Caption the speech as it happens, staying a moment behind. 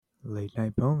Late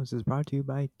Night Poems is brought to you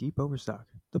by Deep Overstock,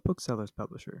 the bookseller's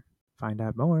publisher. Find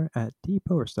out more at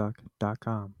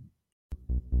deepoverstock.com.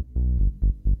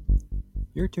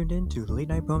 You're tuned in to Late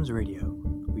Night Poems Radio.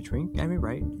 We drink and we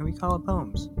write and we call it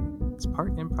poems. It's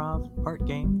part improv, part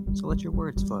game, so let your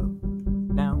words flow.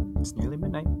 Now, it's nearly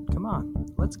midnight. Come on,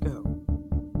 let's go.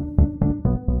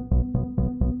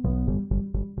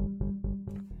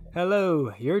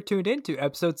 Hello, you're tuned in to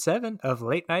episode 7 of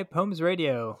Late Night Poems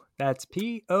Radio. That's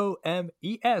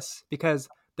P-O-M-E-S, because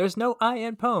there's no I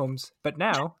in poems, but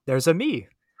now there's a me.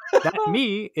 That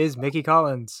me is Mickey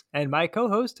Collins, and my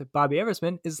co-host, Bobby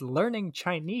Eversman, is learning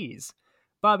Chinese.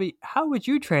 Bobby, how would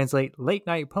you translate late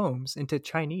night poems into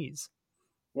Chinese?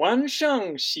 完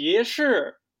胜斜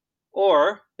视.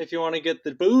 Or, if you want to get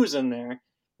the booze in there,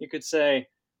 you could say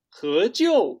合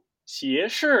旧斜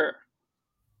视.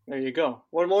 There you go.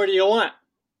 What more do you want?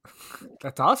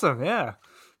 That's awesome, yeah.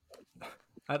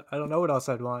 I don't know what else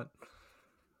I'd want.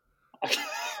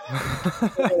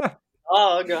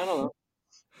 Oh, okay, I don't know.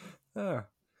 Yeah.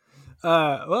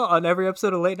 Well, on every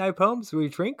episode of Late Night Poems, we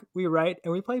drink, we write,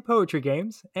 and we play poetry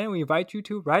games, and we invite you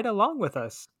to write along with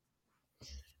us.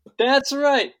 That's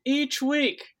right. Each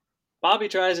week, Bobby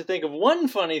tries to think of one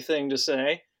funny thing to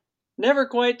say, never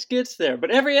quite gets there, but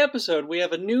every episode we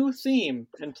have a new theme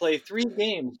and play 3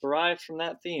 games derived from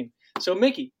that theme. So,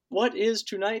 Mickey, what is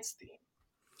tonight's theme?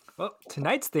 Well,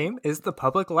 tonight's theme is the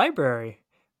public library.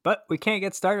 But we can't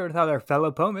get started without our fellow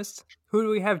poemists. Who do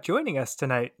we have joining us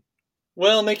tonight?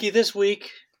 Well, Mickey, this week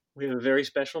we have a very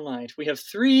special night. We have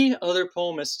 3 other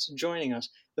poemists joining us.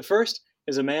 The first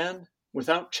is a man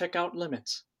without checkout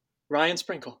limits. Ryan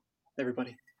Sprinkle,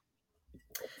 everybody.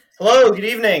 Hello, good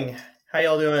evening. How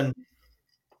y'all doing?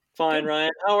 Fine,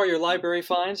 Ryan. How are your library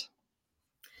finds?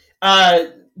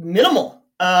 Minimal.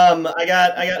 I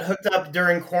got hooked up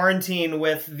during quarantine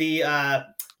with the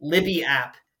Libby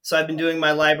app. So I've been doing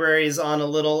my libraries on a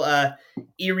little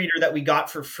e-reader that we got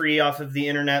for free off of the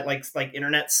internet, like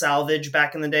Internet Salvage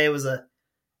back in the day.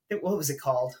 What was it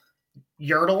called?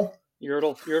 Yurtle.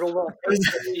 Yurtle.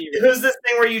 It was this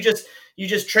thing where you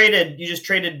just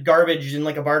traded garbage in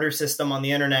like a barter system on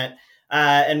the internet.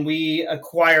 And we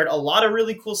acquired a lot of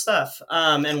really cool stuff.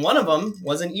 And one of them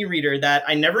was an e-reader that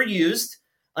I never used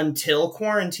until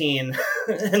quarantine.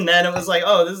 And then it was like,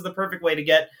 oh, this is the perfect way to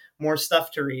get more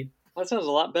stuff to read. That sounds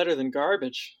a lot better than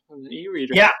garbage. An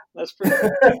e-reader. Yeah. That's pretty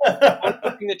cool. I'm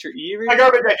hoping that your e-reader... By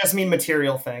garbage, I just mean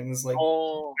material things, like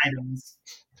items.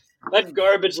 That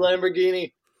garbage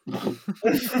Lamborghini. I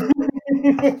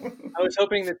was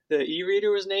hoping that the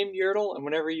e-reader was named Yurtle, and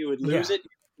whenever you would lose it,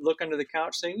 you'd look under the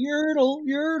couch saying,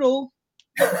 Yurtle,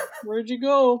 where'd you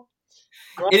go?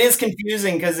 It is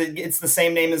confusing because it's the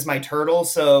same name as my turtle,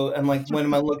 so I'm like, when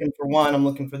am I looking for one, I'm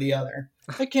looking for the other.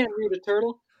 I can't read a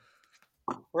turtle.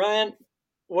 Ryan,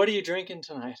 what are you drinking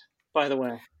tonight, by the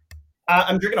way?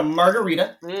 I'm drinking a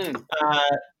margarita. Mm.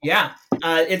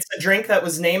 It's a drink that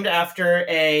was named after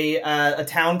a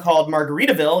town called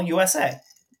Margaritaville, USA.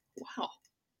 Wow.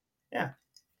 Yeah.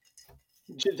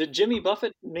 Did Jimmy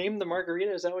Buffett name the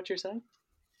margarita? Is that what you're saying?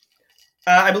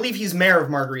 I believe he's mayor of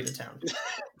Margaritatown.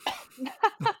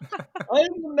 I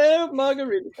am the mayor of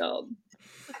Margaritatown.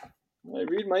 I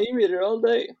read my e-reader all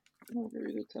day.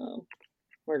 Margaritatown.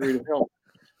 Margaritaville.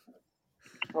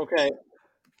 Okay.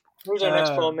 Who's our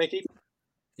next poem, Mickey?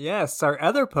 Yes, our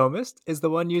other poemist is the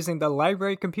one using the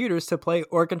library computers to play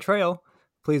Oregon Trail.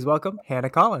 Please welcome Hannah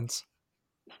Collins.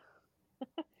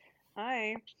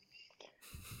 Hi.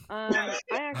 I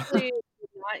actually did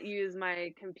not use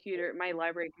my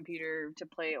library computer to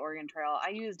play Oregon Trail. I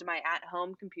used my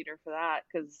at-home computer for that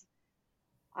because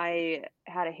I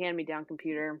had a hand-me-down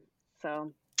computer.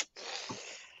 So,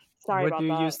 sorry about that.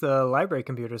 What do you use the library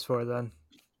computers for then?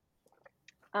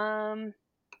 I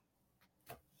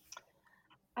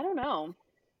don't know.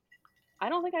 I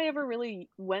don't think I ever really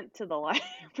went to the library.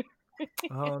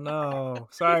 Oh no.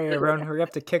 Sorry everyone, we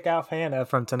have to kick off Hannah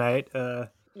from tonight.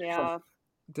 Yeah.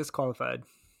 Disqualified.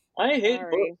 I hate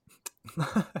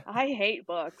books. I hate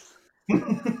books,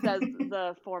 says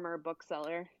the former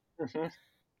bookseller. Mm-hmm.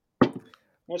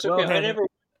 That's okay. Well, I never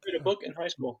read a book in high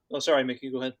school. Oh, sorry, Mickey,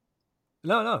 go ahead.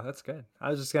 No, that's good. I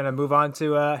was just going to move on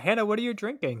to Hannah, what are you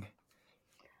drinking?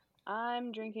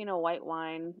 I'm drinking a white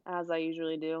wine, as I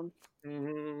usually do.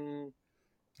 Mm-hmm.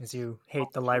 As you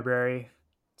hate the library,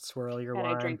 swirl your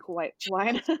wine. I drink white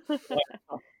wine.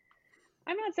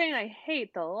 I'm not saying I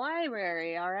hate the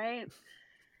library, all right?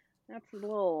 That's a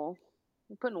little...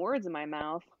 You're putting words in my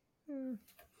mouth.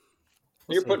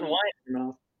 You're putting wine in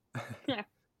your mouth.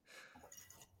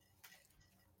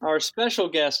 Our special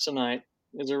guest tonight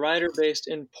is a writer based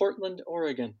in Portland,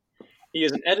 Oregon. He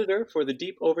is an editor for the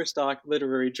Deep Overstock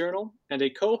Literary Journal and a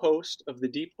co-host of the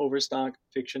Deep Overstock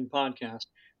Fiction Podcast.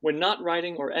 When not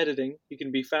writing or editing, he can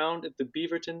be found at the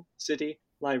Beaverton City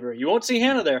Library. You won't see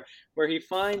Hannah there, where he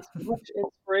finds much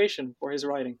inspiration for his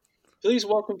writing. Please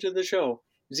welcome to the show,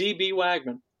 Z.B.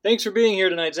 Wagman. Thanks for being here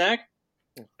tonight, Zach.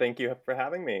 Thank you for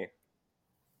having me.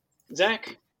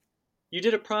 Zach, you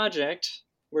did a project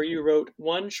where you wrote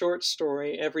one short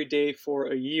story every day for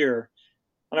a year.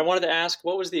 And I wanted to ask,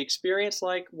 what was the experience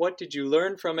like? What did you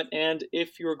learn from it? And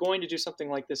if you were going to do something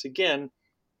like this again,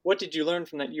 what did you learn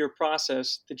from that year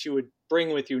process that you would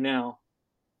bring with you now?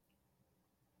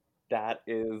 That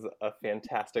is a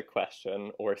fantastic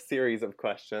question, or series of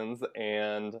questions,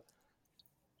 and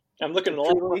I'm looking at a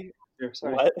lot of here.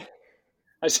 Sorry. What?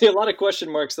 I see a lot of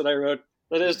question marks that I wrote.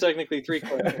 That is technically 3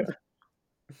 questions.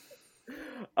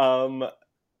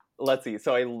 Let's see.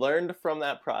 So I learned from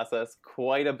that process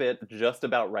quite a bit just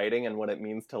about writing and what it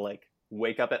means to like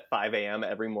wake up at 5 a.m.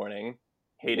 every morning,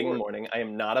 hating the morning. I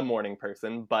am not a morning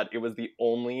person, but it was the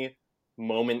only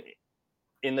moment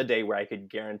in the day where I could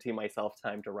guarantee myself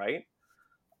time to write.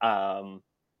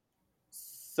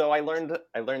 So I learned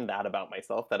that about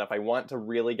myself, that if I want to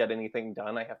really get anything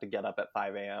done, I have to get up at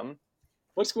 5 a.m.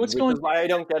 What's which going? Is why I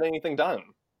don't get anything done.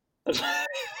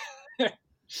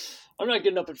 I'm not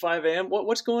getting up at 5 a.m.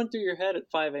 What's going through your head at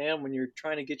 5 a.m. when you're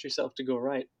trying to get yourself to go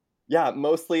write? Yeah,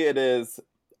 mostly it is,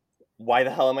 why the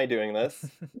hell am I doing this?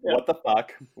 Yeah. What the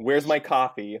fuck? Where's my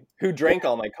coffee? Who drank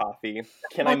all my coffee?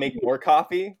 Can I make more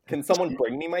coffee? Can someone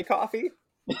bring me my coffee?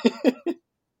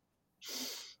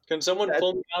 Can someone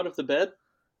pull me out of the bed?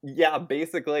 Yeah,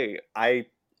 basically. I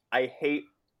hate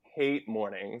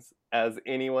mornings. As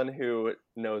anyone who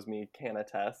knows me can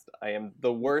attest, I am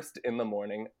the worst in the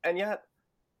morning. And yet,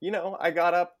 I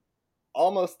got up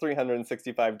almost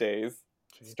 365 days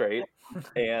straight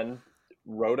and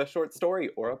wrote a short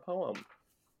story or a poem.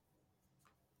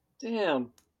 Damn.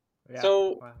 Yeah.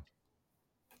 So,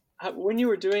 wow. When you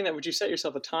were doing that, would you set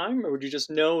yourself a time, or would you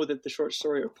just know that the short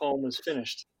story or poem was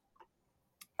finished?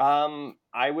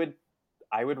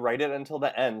 I would write it until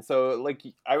the end. So like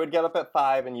I would get up at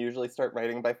 5 and usually start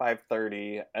writing by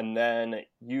 5:30, and then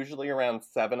usually around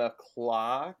 7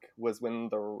 o'clock was when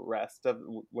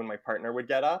when my partner would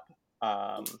get up.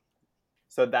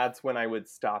 So that's when I would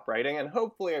stop writing, and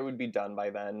hopefully I would be done by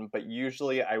then. But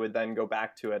usually I would then go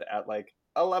back to it at like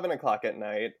 11 o'clock at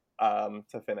night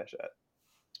to finish it.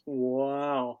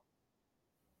 Wow.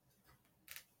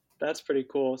 That's pretty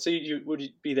cool. So would you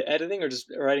be the editing or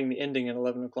just writing the ending at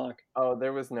 11 o'clock? Oh,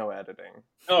 there was no editing.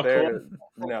 Oh, cool.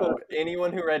 No.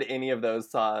 Anyone who read any of those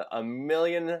saw a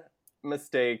million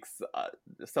mistakes,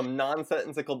 some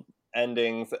nonsensical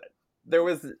endings. There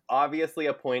was obviously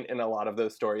a point in a lot of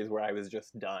those stories where I was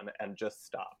just done and just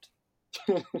stopped.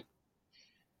 Well,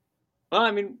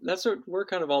 I mean, that's what we're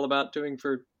kind of all about doing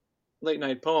for Late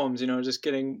Night Poems, just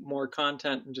getting more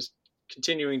content and just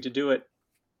continuing to do it.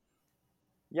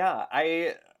 Yeah,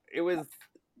 it was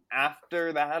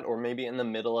after that, or maybe in the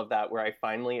middle of that, where I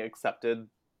finally accepted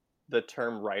the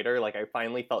term writer. Like I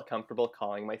finally felt comfortable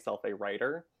calling myself a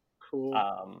writer. Cool.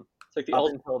 It's like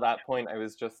until that point, I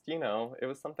was just, it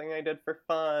was something I did for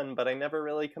fun, but I never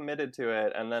really committed to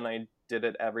it. And then I did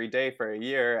it every day for a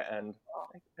year, and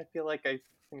I feel like I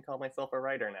can call myself a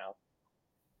writer now.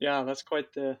 Yeah, that's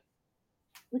quite the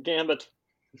gambit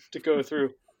to go through.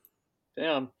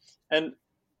 Damn. And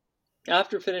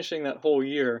after finishing that whole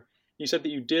year, you said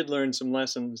that you did learn some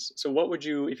lessons. So what would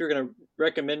you, if you're going to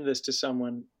recommend this to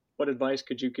someone, what advice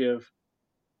could you give?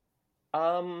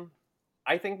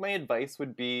 I think my advice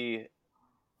would be,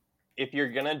 if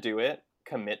you're going to do it,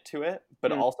 commit to it,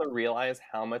 but also realize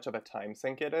how much of a time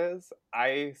sink it is.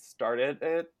 I started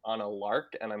it on a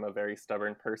lark, and I'm a very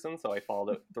stubborn person, so I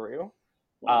followed it through.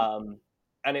 Wow.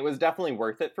 And it was definitely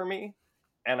worth it for me.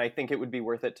 And I think it would be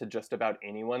worth it to just about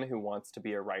anyone who wants to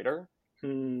be a writer.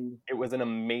 It was an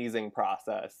amazing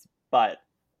process, but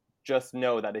just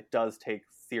know that it does take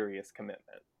serious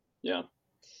commitment. Yeah.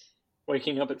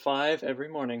 Waking up at 5 every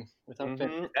morning without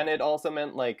fail. And it also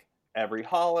meant like every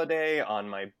holiday, on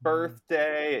my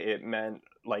birthday. It meant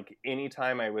like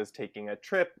anytime I was taking a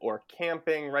trip or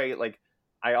camping, right? Like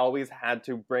I always had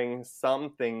to bring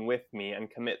something with me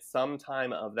and commit some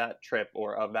time of that trip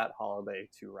or of that holiday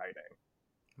to writing.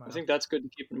 Wow. I think that's good to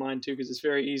keep in mind too, because it's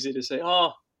very easy to say,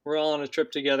 oh, we're all on a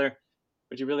trip together,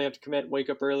 but you really have to commit, wake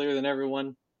up earlier than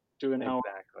everyone, do an hour.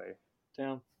 Exactly.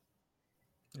 Damn.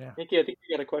 Yeah. Nikki, I think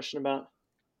you got a question about.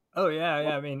 Oh, yeah.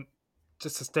 I mean,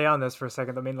 just to stay on this for a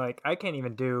second, I mean, like, I can't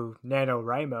even do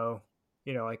NaNoWriMo,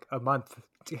 like a month.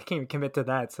 I can't even commit to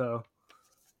that, so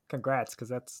congrats, because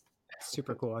that's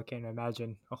super cool. I can't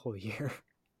imagine a whole year.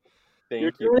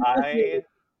 Thank you.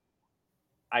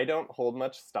 I don't hold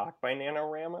much stock by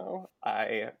NaNoWriMo.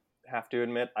 I have to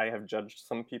admit I have judged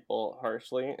some people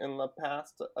harshly in the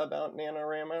past about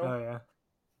NaNoWriMo. Oh,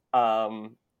 yeah.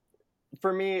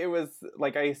 For me, it was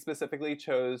like I specifically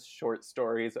chose short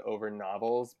stories over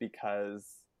novels because,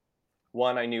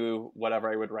 one, I knew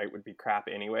whatever I would write would be crap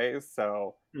anyways,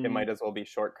 so it might as well be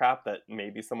short crap that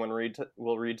maybe someone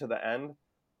will read to the end.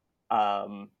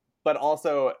 But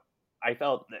also, I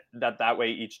felt that way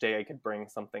each day I could bring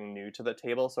something new to the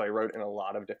table, so I wrote in a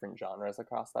lot of different genres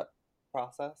across that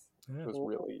process. Yeah. It was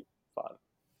really fun.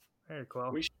 Very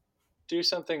cool. We should do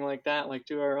something like that, like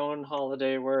do our own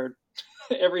holiday where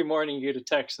every morning you get a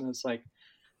text and it's like,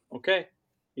 okay,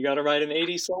 you got to write an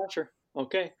 80s slasher.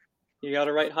 Okay, you got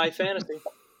to write high fantasy.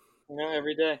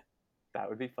 Every day. That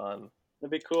would be fun.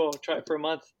 That'd be cool. Try it for a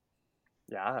month.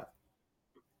 Yeah.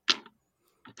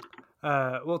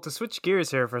 Well, to switch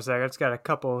gears here for a second, I've just got a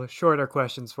couple shorter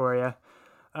questions for you.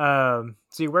 So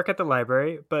you work at the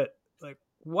library, but like,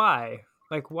 why?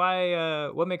 Like, why?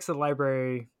 What makes the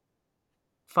library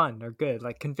fun or good?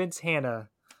 Like, convince Hannah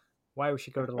why we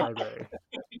should go to the library.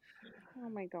 Oh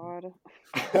my god.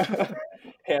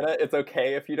 Hannah, it's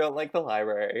okay if you don't like the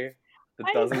library. It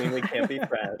doesn't mean we can't be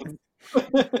friends.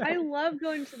 I love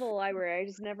going to the library. I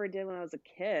just never did when I was a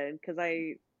kid because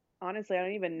honestly, I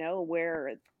don't even know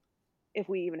if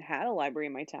we even had a library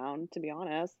in my town, to be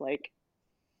honest. Like,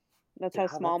 that's how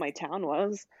small my town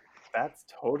was. That's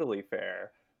totally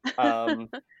fair.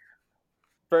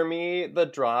 For me, the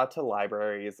draw to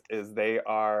libraries is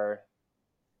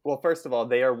well, first of all,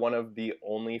 they are one of the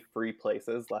only free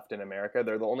places left in America.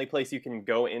 They're the only place you can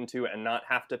go into and not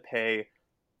have to pay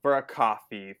for a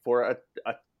coffee, for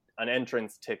an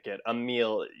entrance ticket, a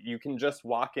meal. You can just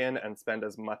walk in and spend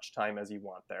as much time as you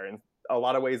want there. In a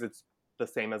lot of ways, it's the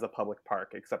same as a public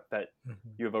park, except that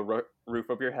you have a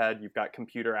roof over your head, you've got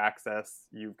computer access,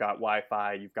 you've got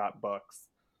Wi-Fi, you've got books.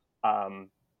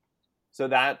 So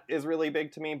that is really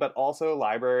big to me, but also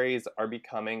libraries are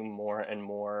becoming more and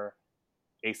more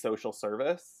a social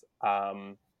service.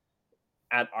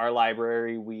 At our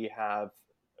library, we have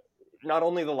not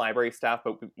only the library staff,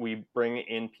 but we bring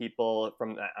in people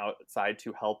from the outside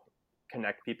to help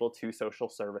connect people to social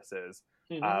services.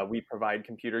 We provide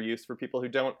computer use for people who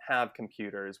don't have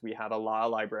computers. We have a law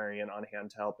librarian on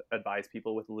hand to help advise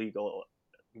people with legal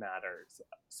matters.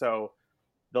 So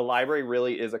the library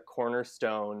really is a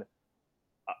cornerstone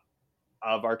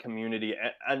of our community,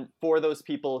 and for those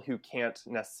people who can't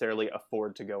necessarily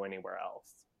afford to go anywhere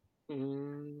else.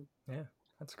 Yeah,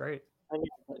 that's great.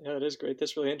 Yeah, it is great.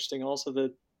 That's really interesting. Also,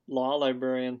 the law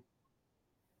librarian.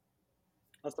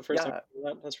 That's the first time I heard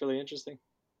that. That's really interesting.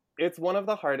 It's one of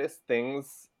the hardest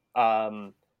things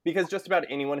because just about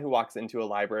anyone who walks into a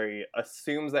library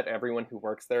assumes that everyone who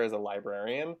works there is a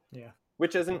librarian,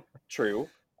 which isn't true.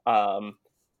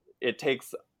 It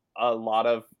takes a lot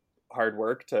of hard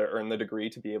work to earn the degree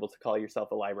to be able to call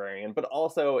yourself a librarian, but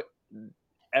also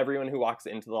everyone who walks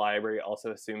into the library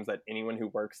also assumes that anyone who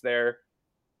works there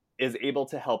is able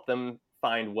to help them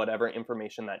find whatever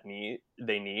information that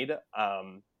they need.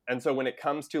 And so when it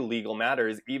comes to legal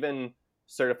matters, even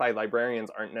certified librarians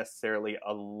aren't necessarily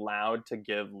allowed to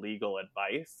give legal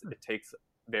advice. It takes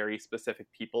very specific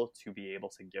people to be able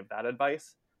to give that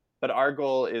advice. But our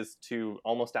goal is to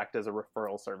almost act as a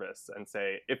referral service and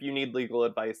say, if you need legal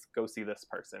advice, go see this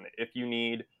person. If you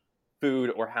need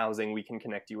food or housing, we can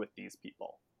connect you with these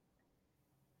people.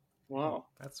 Wow.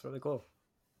 That's really cool.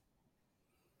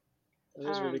 That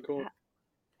is really cool.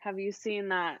 Have you seen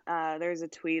that there's a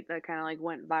tweet that kind of like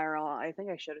went viral? I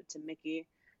think I showed it to Mickey.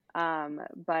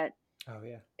 But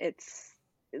it's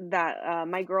that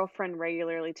my girlfriend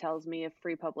regularly tells me if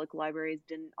free public libraries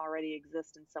didn't already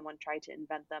exist and someone tried to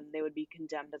invent them, they would be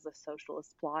condemned as a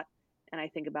socialist plot. And I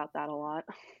think about that a lot.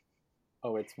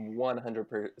 Oh, it's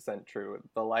 100% true.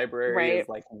 The library is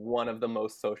like one of the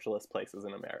most socialist places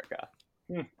in America.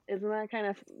 Isn't that kind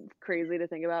of crazy to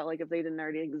think about? Like, if they didn't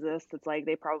already exist, it's like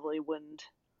they probably wouldn't.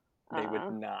 They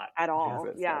would not at all.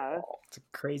 exist Yeah, at all. It's a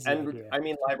crazy idea. I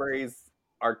mean, libraries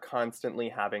are constantly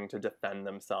having to defend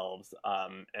themselves,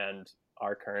 and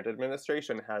our current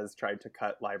administration has tried to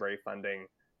cut library funding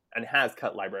and has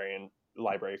cut library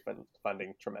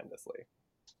funding tremendously.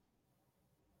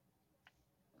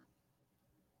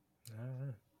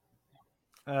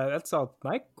 That's all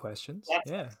my questions.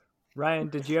 Yeah. Ryan,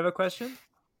 did you have a question?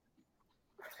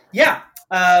 Yeah,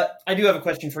 I do have a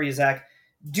question for you, Zach.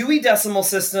 Dewey Decimal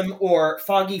System or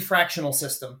Foggy Fractional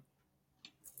System?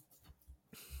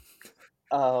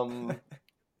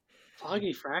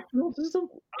 Foggy fractional system?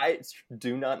 I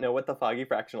do not know what the foggy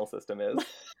fractional system is.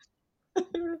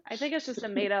 I think it's just a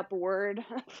made up word.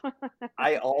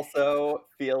 I also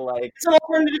feel like It's an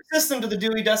alternative system to the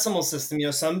Dewey Decimal System. You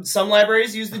know, some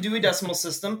libraries use the Dewey Decimal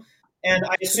System, and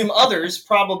I assume others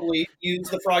probably use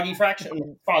the Froggy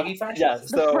Fraction. yeah.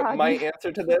 System. So Froggy. my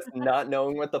answer to this, not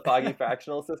knowing what the foggy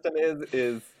fractional system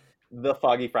is the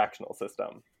foggy fractional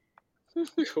system.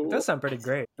 Cool. That sounds pretty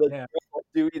great. The Yeah.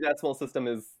 Dewey Decimal System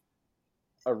is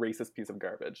a racist piece of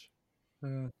garbage.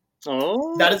 Hmm.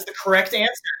 Oh, That is the correct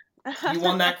answer. You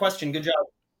won that question. Good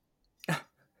job.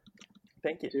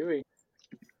 Thank you. Dewey.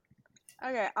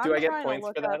 Okay, I'm Do I get trying points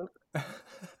to for look that? up.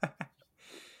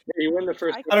 Yeah, you win the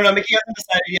first. I don't know. Mickey hasn't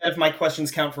decided yet if my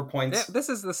questions count for Yeah, points. this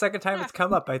is the second time it's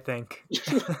come up, I think.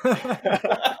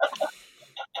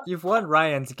 You've won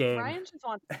Ryan's game. Ryan just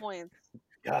wants points.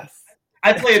 Yes.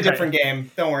 I play a different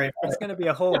game. Don't worry. It's going to be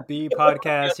a whole B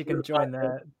podcast. You can join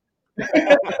that.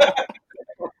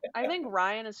 I think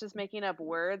Ryan is just making up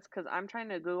words because I'm trying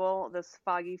to Google this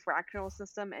foggy fractional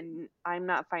system and I'm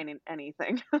not finding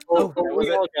anything. Oh, Was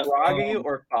we all it got froggy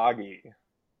or foggy?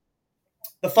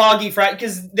 The foggy frac,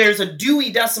 because there's a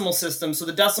Dewey Decimal System, so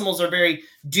the decimals are very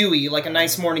dewy, like a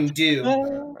nice morning dew.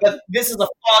 But this is a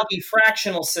foggy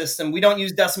fractional system. We don't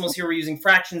use decimals here; we're using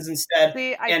fractions instead.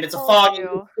 See, I And it's a told fog.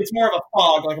 you. It's more of a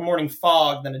fog, like a morning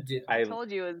fog, than a dew. I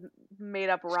told you it was made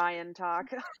up Ryan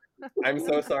talk. I'm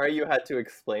so sorry you had to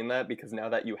explain that because now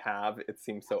that you have, it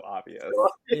seems so obvious.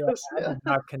 Yeah, I did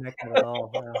not connect it at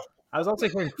all. Yeah. I was also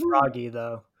hearing froggy,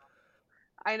 though.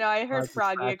 I know, I heard Foggy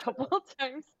froggy a fractional. couple of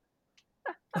times.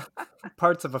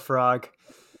 Parts of a frog.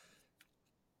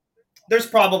 There's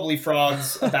probably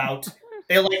frogs about.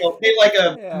 They like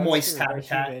a Yeah, moist it's true. They're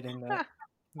habitat. humid in that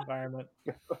environment.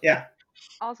 Yeah,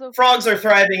 Also, frogs are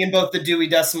thriving in both the Dewey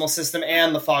Decimal System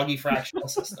and the foggy fractional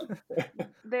system.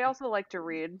 they also like to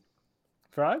read.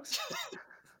 Frogs?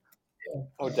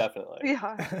 Oh, definitely.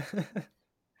 Yeah.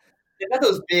 They got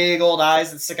those big old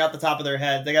eyes that stick out the top of their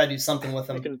head. They got to do something with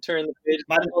I them. can turn the page.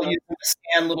 Might as well use them to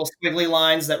scan little squiggly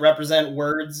lines that represent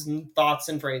words and thoughts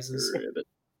and phrases.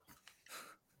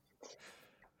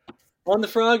 On the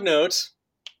frog notes,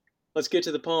 let's get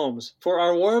to the poems. For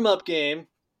our warm-up game,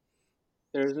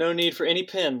 there is no need for any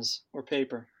pens or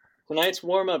paper. Tonight's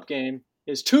warm-up game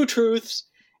is 2 truths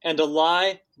and a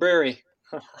library.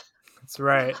 That's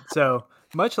right. So,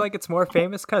 much like its more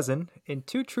famous cousin, in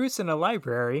 2 Truths in a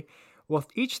Library, we'll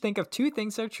each think of 2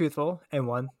 things that are truthful and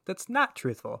 1 that's not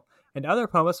truthful, and other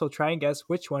poemists will try and guess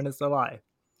which one is the lie.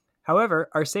 However,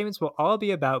 our statements will all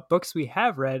be about books we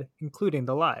have read, including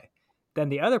the lie. Then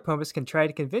the other poemists can try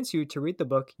to convince you to read the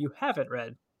book you haven't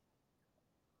read.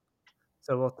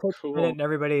 So we'll take a minute and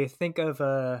everybody think of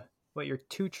what your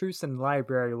 2 truths in the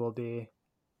library will be.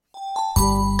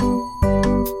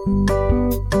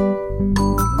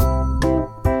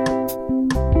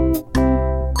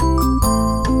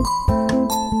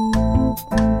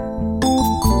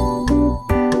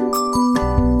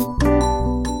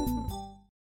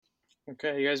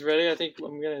 Okay, you guys ready? I think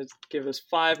I'm going to give us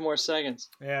 5 more seconds.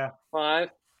 Yeah. 5,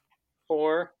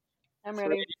 4, I'm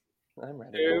ready. 3, I'm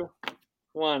ready. 2,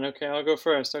 1. Okay, I'll go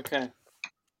first. Okay.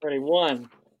 Ready? 1.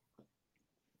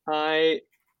 I,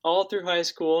 all through high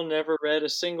school, never read a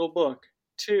single book.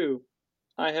 2.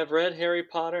 I have read Harry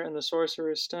Potter and the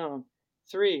Sorcerer's Stone.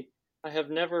 3. I have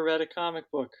never read a comic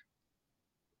book.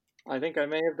 I think I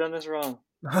may have done this wrong.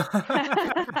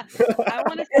 I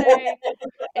want to say,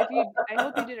 I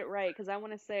hope you did it right, because I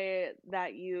want to say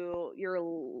that your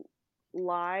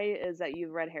lie is that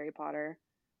you've read Harry Potter.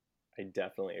 I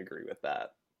definitely agree with that.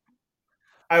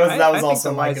 That was I also think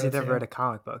the my lies you've go-to. never read a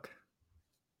comic book.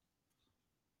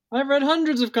 I've read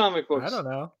hundreds of comic books. I don't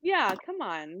know. Yeah, come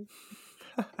on.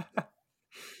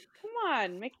 Come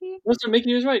on, Mickey. Listen,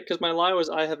 Mickey was right, because my lie was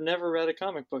I have never read a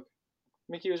comic book.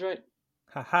 Mickey was right.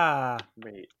 Haha.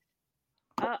 Wait.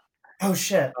 Oh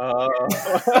shit! You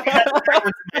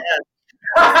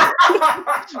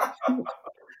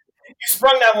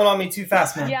sprung that one on me too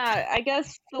fast, man. Yeah, I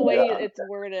guess the way it's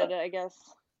worded, I guess.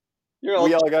 You're all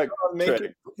We all got Mickey.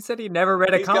 tricked. He said he never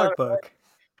read a He's got comic it book.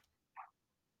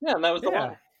 Yeah, and that was the Yeah.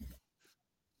 lie.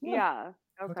 Yeah.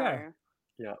 Okay.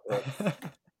 Yeah.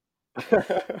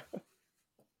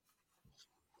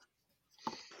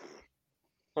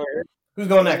 All right, Who's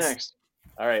going who's next? next?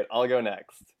 All right, I'll go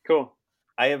next. Cool.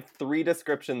 I have 3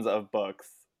 descriptions of books.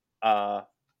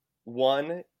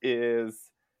 One is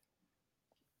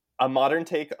a modern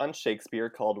take on Shakespeare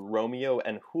called Romeo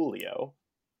and Julio.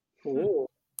 Ooh.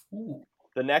 Ooh.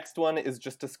 The next one is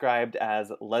just described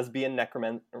as lesbian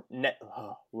necromancers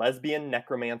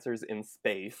in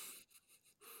space.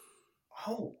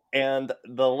 Oh. And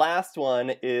the last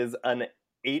one is an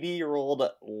 80-year-old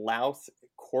Laos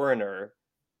coroner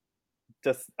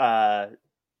just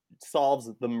solves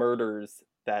the murders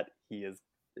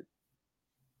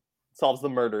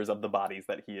of the bodies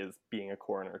that he is being a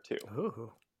coroner to.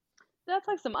 Ooh. That's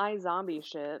like some iZombie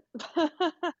shit.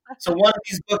 So one of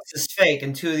these books is fake,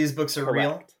 and two of these books are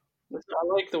real. Correct. I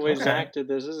like the way Okay. Zach did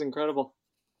this. This is incredible.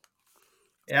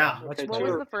 Yeah. Much Okay, What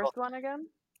better. was the first one again?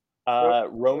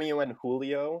 Romeo and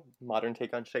Julio, modern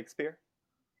take on Shakespeare.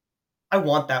 I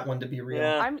want that one to be real.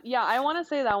 Yeah. I want to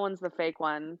say that one's the fake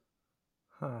one.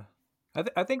 Huh.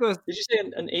 I think it was. Did you say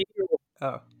an 8-year-old?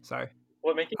 Oh, sorry.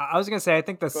 What, Mickey? I was gonna say I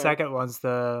think the Go ahead. second one's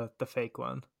the fake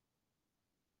one.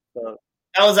 So,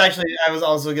 That was actually, I was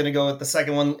also going to go with the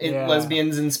second one, Yeah.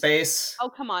 Lesbians in Space. Oh,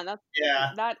 come on.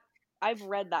 Yeah. I've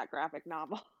read that graphic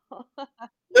novel.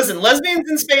 Listen, Lesbians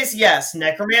in Space, yes.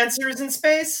 Necromancers in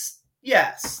Space,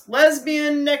 yes.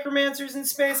 Lesbian necromancers in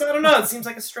space, I don't know. It seems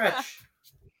like a stretch.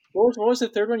 What was the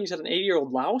third one? You said an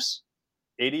 80-year-old louse?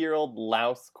 80-year-old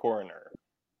louse coroner.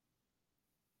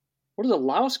 What is a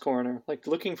louse coroner? Like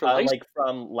looking for lice? Like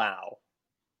from Lao.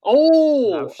 Oh,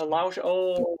 Louse. a louse.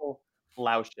 Oh,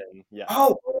 Laotian, yeah.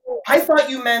 Oh, I thought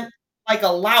you meant like a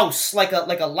louse, like a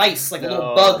lice, like a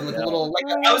little bug, like a little, like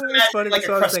I was That's funny, imagining like that's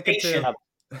a what I was thinking crustacean.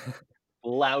 too.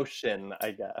 Laotian,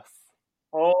 I guess.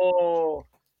 oh.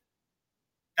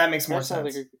 That makes more That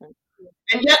sounds sense. like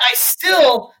And yet I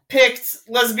still picked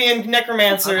lesbian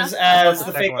necromancers as the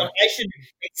Second fake one. one. I should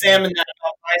examine that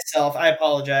about myself. I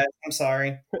apologize. I'm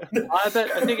sorry. I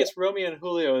think it's Romeo and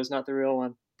Julio is not the real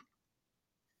one.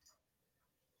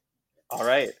 All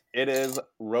right, it is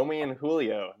Romeo and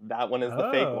Julio. That one is the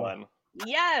fake Oh. one.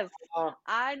 Yes, Oh.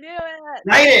 I knew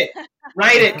it.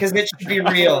 Write it, because it should be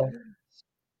real.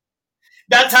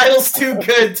 That title's too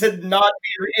good to not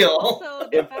be real. Also,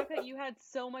 the fact that you had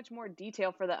so much more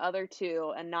detail for the other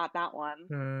two and not that one.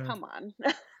 Hmm. Come on.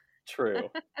 True.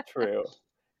 Well,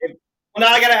 now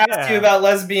I gotta ask you about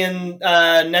lesbian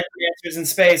necromancers in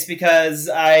space, because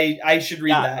I should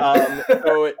read that.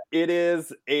 So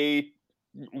it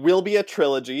will be a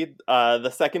trilogy. The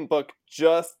second book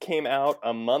just came out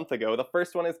a month ago. The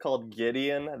first one is called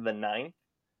Gideon the Ninth.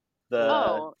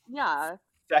 The yeah.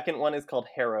 second one is called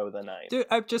Harrow the Ninth. Dude,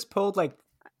 I've just pulled like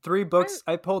 3 books.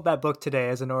 I pulled that book today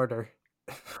as an order.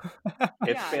 It's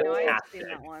Yeah, no, I've fantastic. seen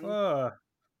that one. Oh,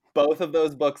 Both of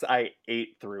those books I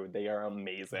ate through. They are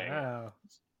amazing. wow.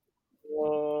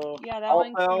 Oh. Yeah, that one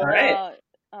came Also- Alright.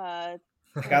 out.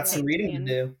 Got some reading to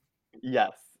do.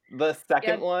 Yes. The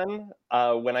second one,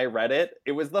 when I read it,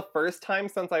 it was the first time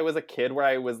since I was a kid where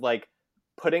I was like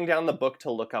putting down the book to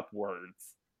look up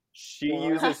words. She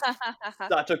uses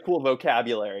such a cool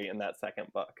vocabulary in that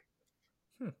second book.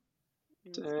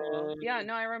 Yeah,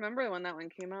 no, I remember when that one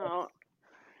came out.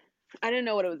 I didn't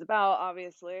know what it was about,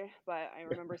 obviously, but I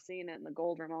remember seeing it in the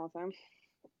gold room all the time.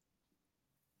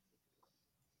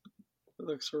 It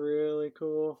looks really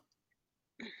cool.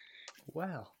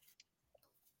 Wow.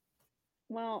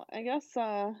 Well, I guess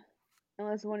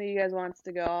unless one of you guys wants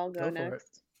to go, I'll Go go for it.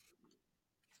 next.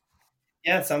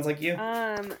 Yeah, it sounds like you.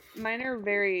 Mine are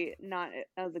very not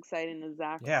as exciting as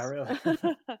Zach's. Yeah, really.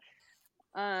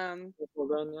 Well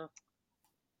done, yeah.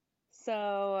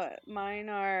 So mine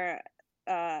are.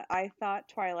 I thought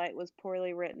Twilight was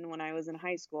poorly written when I was in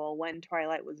high school, when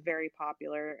Twilight was very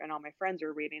popular and all my friends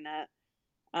were reading it.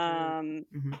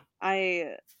 Mhm.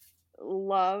 I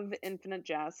love Infinite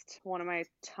Jest, one of my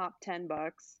top 10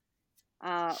 books.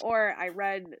 Or I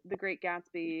read The Great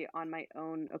Gatsby on my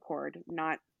own accord,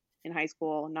 not in high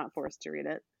school, not forced to read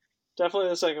it. Definitely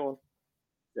the second one.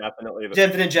 Definitely.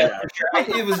 Infinite Jest, for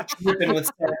sure. It was dripping with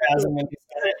sarcasm when you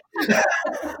said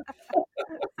it.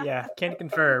 Yeah, can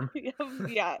confirm.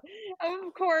 Yeah,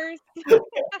 of course.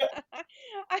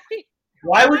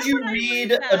 Why would you would I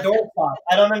read read that? a doorstop?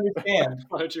 I don't understand.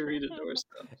 Why would you read it,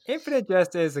 Doorstep? Infinite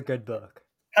Jest is a good book.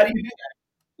 How do you do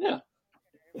that?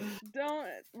 Don't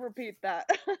repeat that.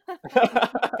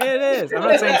 It is. I'm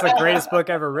not saying it's the greatest book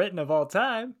ever written of all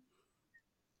time.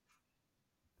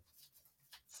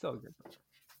 Still a good book.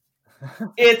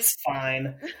 It's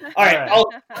fine. All right,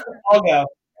 Alright. I'll go.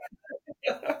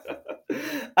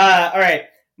 All right,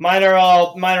 mine are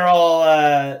all.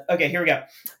 Okay, here we go.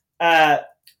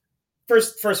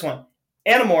 First one.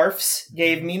 Animorphs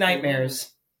gave me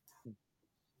nightmares.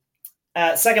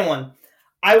 Second one.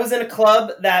 I was in a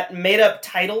club that made up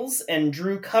titles and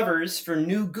drew covers for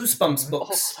new Goosebumps Oh,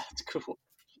 books. that's cool.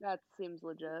 That seems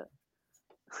legit.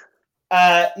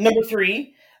 Number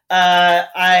 3.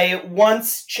 I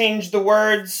once changed the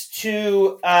words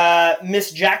to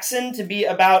Miss Jackson to be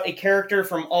about a character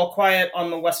from All Quiet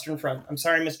on the Western Front. I'm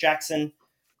sorry, Miss Jackson,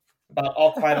 about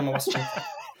All Quiet on the Western Front.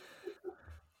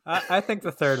 I think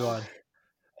the third one.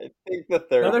 I think the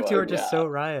third The other two one, are just yeah. so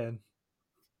Ryan.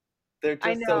 They're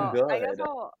I just know. so good. I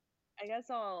guess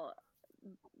I'll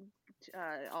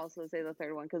also say the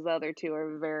third one because the other two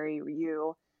are very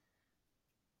you.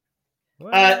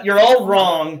 You're all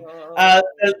wrong.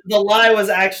 The lie was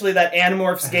actually that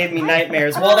Animorphs gave me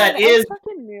nightmares. While that is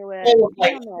fucking knew it. full of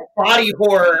like Damn it. body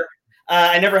horror,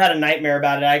 I never had a nightmare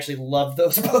about it. I actually loved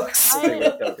those books. They were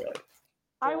so good.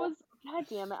 I was, god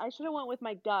damn it, I should have went with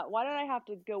my gut. Why did I have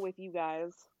to go with you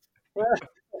guys?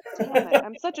 Damn it,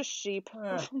 I'm such a sheep.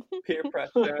 Peer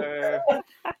pressure.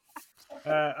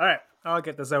 All right, I'll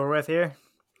get this over with here.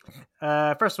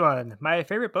 First one, my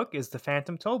favorite book is The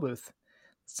Phantom Tollbooth.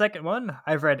 Second one,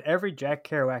 I've read every Jack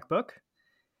Kerouac book.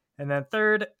 And then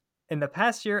third, in the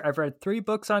past year, I've read 3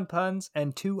 books on puns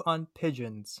and 2 on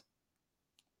pigeons.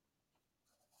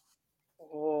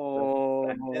 Oh,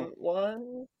 Second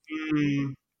one,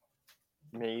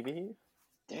 maybe.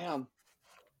 damn.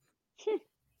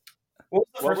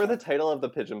 What were the title of the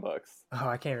pigeon books? Oh,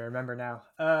 I can't even remember now.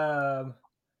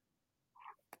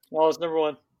 Well, it's number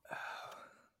one.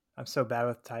 I'm so bad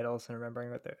with titles and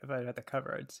remembering what if I had the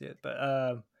cover, I'd see it.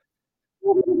 But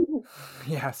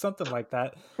yeah, something like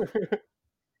that.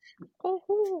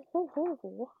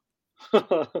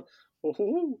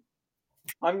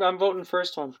 I'm voting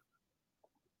first one.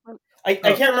 I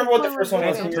can't remember what the first one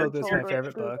was. Phantom Tollbooth is my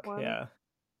favorite book. Yeah,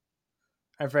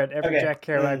 I've read every Jack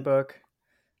Kerouac book,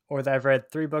 or I've read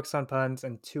 3 books on puns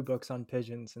and 2 books on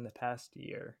pigeons in the past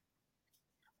year.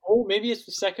 Oh, maybe it's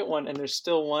the second one, and there's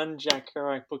still one Jack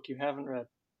Kerouac book you haven't read.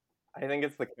 I think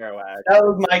it's the Kerouac. That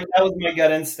was my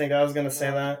gut instinct. I was going to say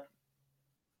that.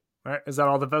 All right, is that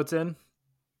all the votes in?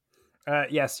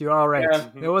 Yes, you're all right. Yeah.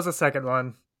 It was the second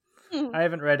one. I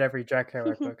haven't read every Jack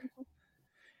Kerouac book.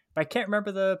 But I can't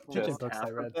remember the pigeon Just books half I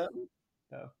of read. them?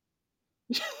 No.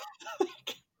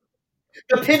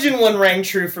 The pigeon one rang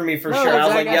true for me for sure. I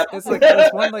was like, yep. It's like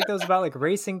there's one like those about like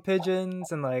racing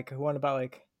pigeons and like one about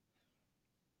like.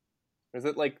 Is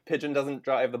it like Pigeon Doesn't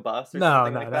Drive the Bus or No,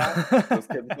 something no, like no. that? Those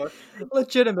kids' books?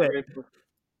 Legitimate.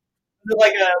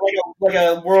 Like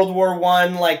a World War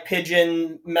One like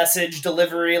pigeon message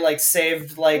delivery, like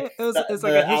saved like It was like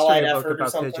the a Allied history book effort or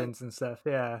about something. pigeons and stuff.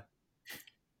 Yeah.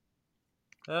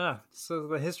 So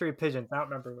the history of pigeons. I don't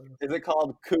remember. What Is it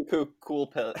called Cuckoo Cool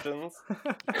Pigeons?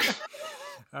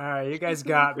 All right, you guys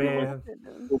got me.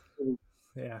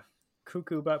 Yeah,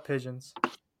 cuckoo about pigeons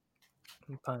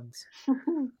and puns.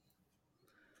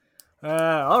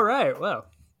 All right. Well,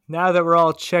 now that we're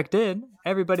all checked in,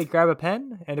 everybody grab a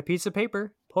pen and a piece of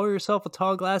paper. Pour yourself a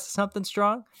tall glass of something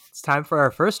strong. It's time for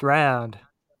our first round.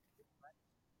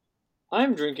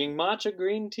 I'm drinking matcha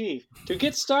green tea. To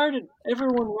get started,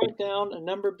 everyone write down a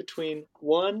number between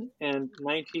 1 and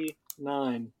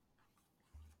 99.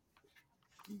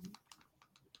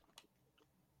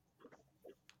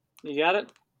 You got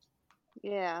it?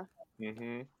 Yeah.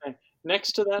 Mm-hmm. Okay.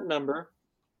 Next to that number,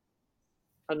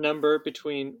 a number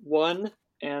between 1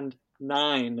 and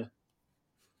 9.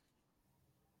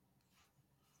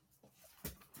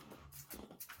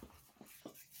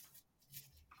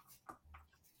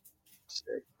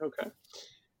 Okay.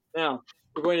 Now,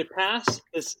 we're going to pass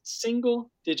this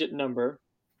single-digit number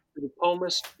to the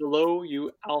poemist below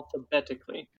you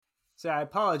alphabetically. So I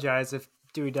apologize if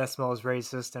Dewey Decimal is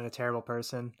racist and a terrible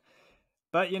person.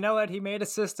 But you know what? He made a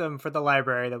system for the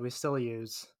library that we still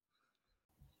use.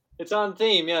 It's on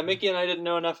theme. Yeah, Mickey and I didn't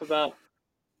know enough about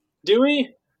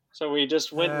Dewey, so we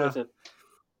just went with it.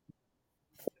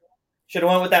 Should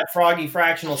have went with that Froggy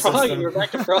fractional Froggy, system. we're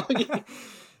back to Froggy.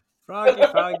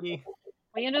 Froggy.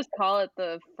 We can just call it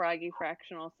the Froggy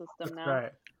fractional system now.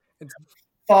 Right. It's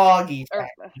Foggy. Or-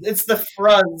 It's the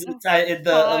fruz. The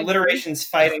Foggy. alliteration's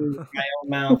fighting my own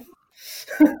mouth.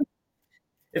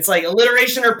 It's like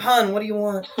alliteration or pun. What do you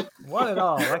want? What at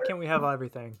all? Why can't we have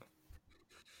everything?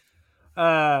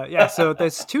 Yeah, so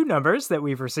there's 2 numbers that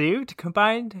we've received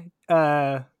combined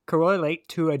correlate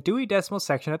to a Dewey Decimal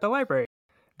section at the library.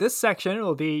 This section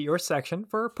will be your section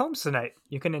for poems tonight.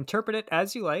 You can interpret it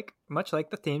as you like, much like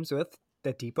the themes with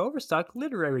the Deep Overstock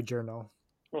Literary Journal.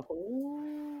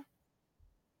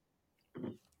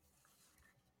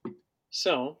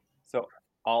 So,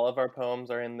 all of our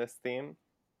poems are in this theme?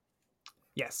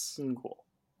 Yes. Cool.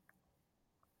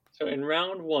 So in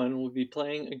round 1, we'll be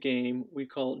playing a game we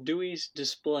call Dewey's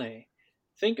Display.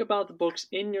 Think about the books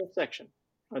in your section.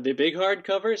 Are they big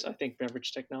hardcovers? I think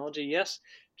Beverage Technology, yes.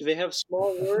 Do they have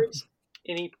small words?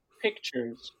 Any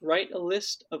pictures? Write a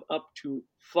list of up to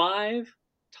 5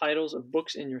 titles of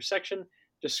books in your section,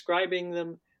 describing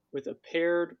them with a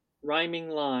paired rhyming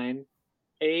line,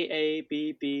 A,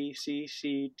 B, B, C,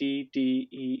 C, D, D,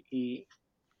 E, E.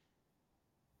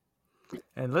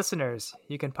 And listeners,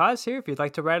 you can pause here if you'd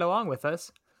like to write along with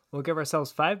us. We'll give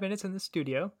ourselves 5 minutes in the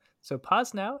studio, so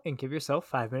pause now and give yourself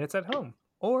 5 minutes at home.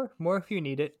 Or more if you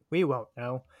need it, we won't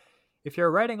know. If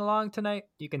you're writing along tonight,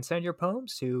 you can send your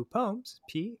poems to poems,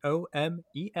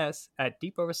 P-O-M-E-S, at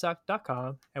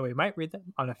deepoverstock.com, and we might read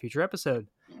them on a future episode.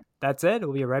 That's it.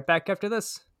 We'll be right back after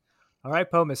this. All right,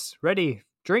 poemists, ready,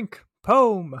 drink,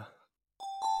 poem.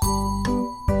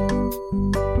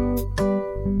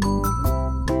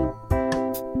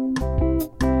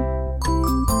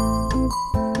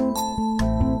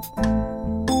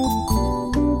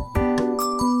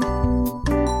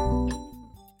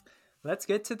 Let's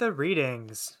get to the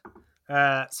readings.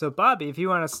 So, Bobby, if you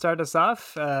want to start us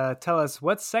off, tell us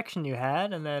what section you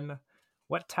had and then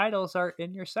what titles are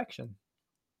in your section.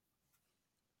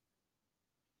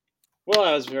 Well,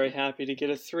 I was very happy to get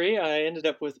a 3. I ended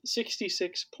up with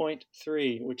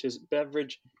 66.3, which is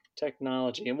beverage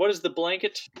technology. And what is the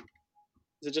blanket?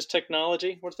 Is it just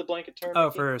technology? What's the blanket term? Oh,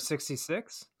 for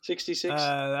 66? 66?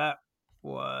 That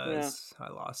was... Yeah.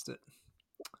 I lost it.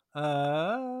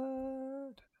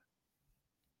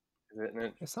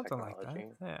 Isn't it something like that.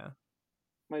 Yeah.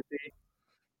 Might be.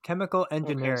 Chemical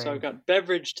engineering. Okay, so I've got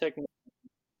beverage technology.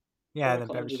 Yeah, then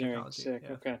beverage technology. Sick.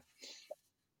 Yeah.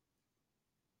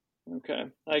 Okay.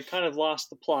 I kind of lost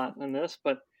the plot in this,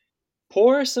 but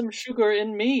Pour Some Sugar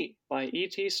in Me by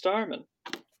E.T. Starman.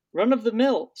 Run of the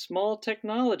mill, small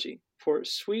technology for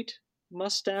sweet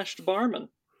mustached barman.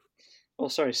 Oh,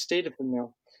 sorry, state of the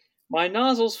mill. My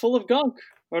nozzle's full of gunk.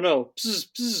 Oh no, bzz,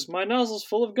 bzz, my nozzle's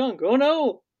full of gunk. Oh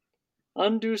no!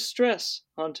 Undue stress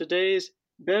on today's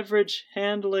beverage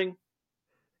handling.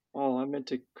 Oh, I meant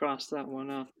to cross that one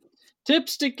out.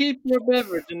 Tips to keep your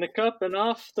beverage in the cup and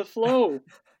off the flow.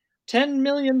 10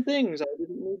 million things I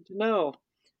didn't need to know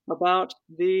about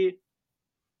the...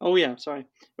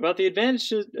 about the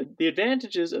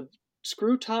advantages of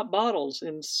screw top bottles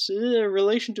in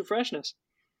relation to freshness.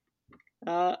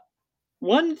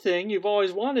 One thing you've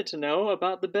always wanted to know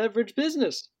about the beverage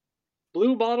business.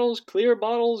 Blue bottles, clear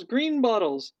bottles, green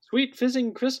bottles, sweet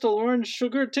fizzing crystal orange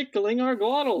sugar tickling our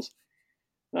glottals.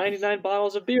 99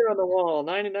 bottles of beer on the wall,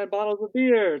 99 bottles of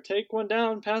beer. Take one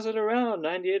down, pass it around.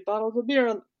 98 bottles of beer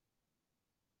on...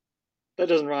 That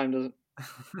doesn't rhyme, does it?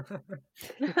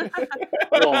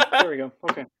 Well, there we go.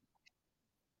 Okay.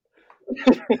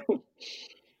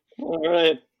 All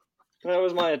right. That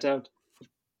was my attempt.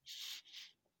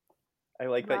 I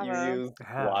like that you used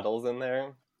glottals in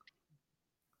there.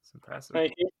 That's impressive.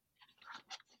 Thank you.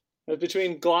 It was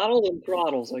between glottals and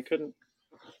throttles. I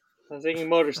was thinking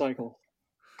motorcycle.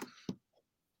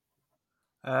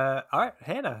 All right,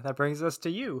 Hannah, that brings us to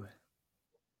you.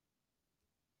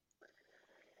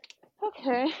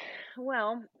 Okay,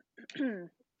 well,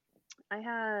 I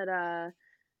had,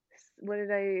 what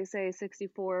did I say,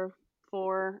 64.4,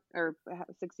 or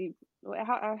 60,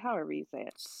 however you say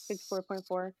it,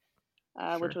 64.4,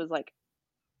 Sure. which was like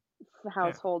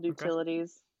household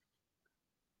utilities.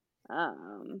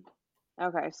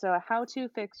 Okay, so how to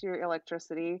fix your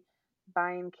electricity.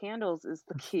 Buying candles is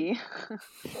the key.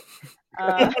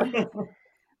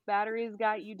 Batteries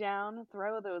got you down.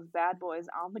 Throw those bad boys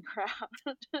on the ground.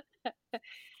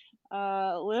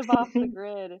 Live off the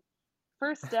grid.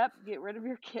 First step, get rid of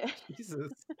your kid.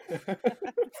 Jesus.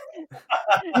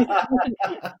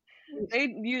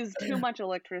 They use too much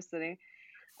electricity.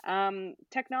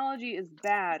 Technology is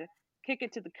bad. Kick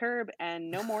it to the curb and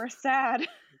no more sad.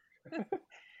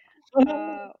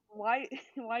 Why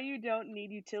you don't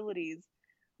need utilities?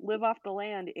 Live off the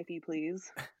land, if you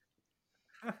please.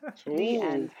 The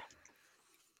end.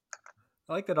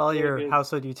 I like that all your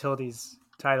household utilities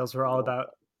titles were all about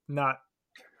not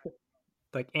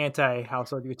like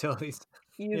anti-household utilities.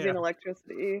 Using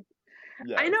electricity.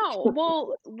 Yes. I know.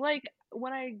 Well, like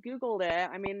when I Googled it,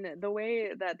 I mean, the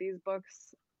way that these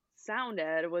books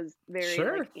sounded was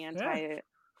very like anti,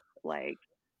 like,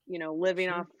 you know, living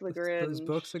off the grid. Those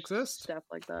books exist. Stuff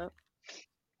like that.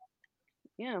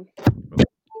 Yeah.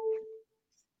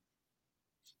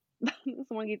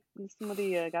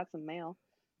 Somebody got some mail.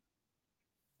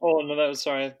 Oh, no, that was,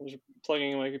 sorry. I was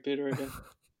plugging in my computer again.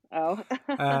 Oh.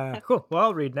 Cool. Well,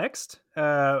 I'll read next.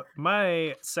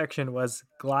 My section was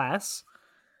glass.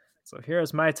 So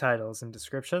here's my titles and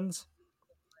descriptions.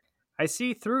 I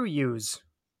see through yous.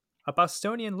 A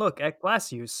Bostonian look at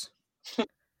glass use.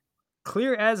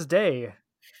 Clear as day.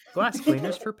 Glass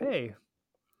cleaners for pay.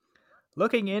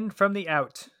 Looking in from the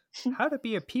out. How to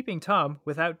be a peeping Tom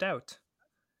without doubt.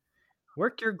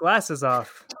 Work your glasses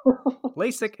off.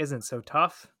 LASIK isn't so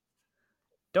tough.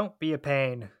 Don't be a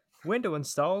pain. Window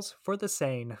installs for the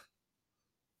sane.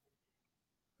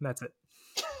 And that's it.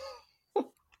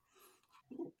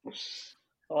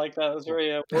 I like that. It was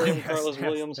very William Carlos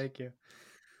Williams. Thank you.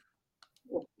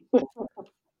 All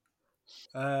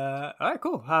right,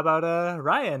 cool. How about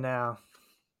Ryan now?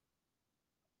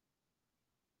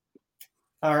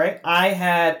 All right. I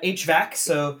had HVAC,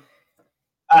 so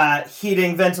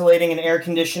heating, ventilating, and air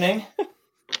conditioning.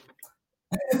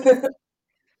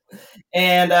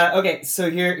 And okay,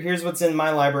 so here's what's in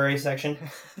my library section: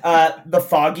 the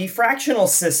foggy fractional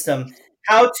system,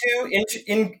 how to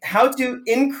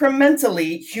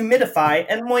incrementally humidify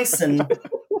and moisten.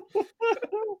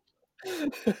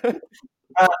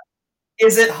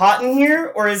 Is it hot in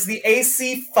here, or is the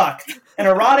AC fucked? An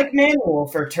erotic manual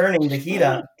for turning the heat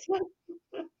up.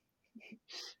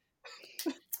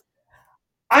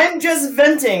 I'm just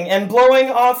venting and blowing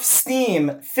off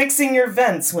steam, fixing your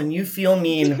vents when you feel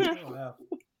mean. Oh,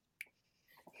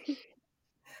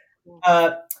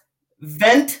 wow.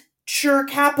 Venture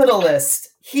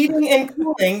capitalist, heating and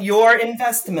cooling your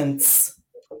investments.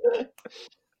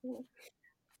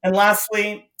 And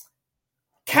lastly,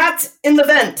 cat in the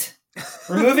vent,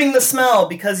 removing the smell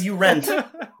because you rent.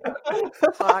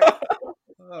 Fuck.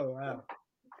 Oh, wow.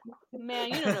 Man,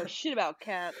 you don't know shit about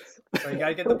cats. So you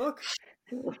gotta get the book.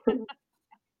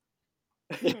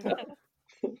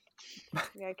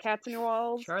 Yeah, cats in your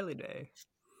walls. Charlie Day.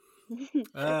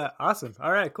 Awesome.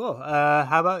 All right, cool.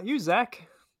 How about you, Zach?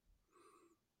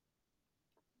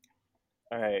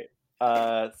 All right.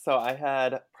 So I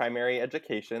had primary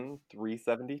education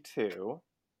 372.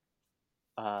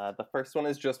 The first one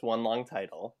is just one long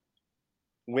title.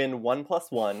 When 1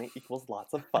 + 1 =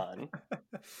 lots of fun.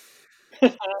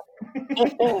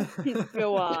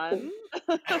 Go on.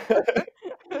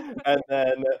 And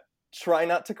then try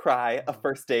not to cry, a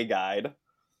first day guide.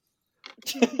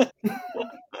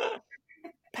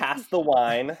 Pass the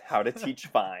wine, how to teach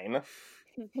fine.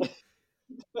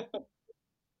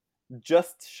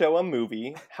 Just show a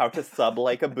movie, how to sub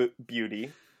like a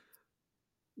beauty.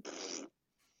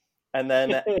 And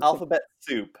then alphabet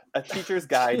soup, a teacher's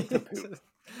guide to poop.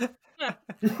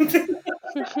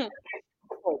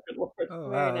 Oh,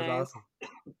 Very wow, that's nice. awesome.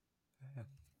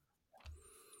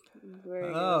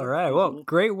 Very All good. right, well,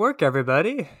 great work,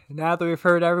 everybody. Now that we've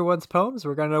heard everyone's poems,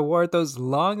 we're going to award those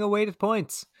long-awaited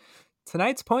points.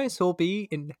 Tonight's points will be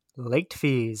in late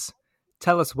fees.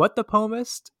 Tell us what the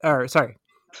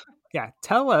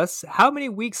tell us how many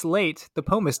weeks late the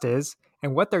poemist is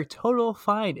and what their total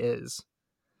fine is.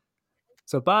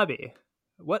 So, Bobby,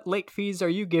 what late fees are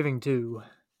you giving to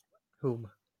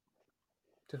whom?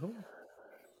 To whom?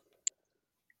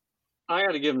 I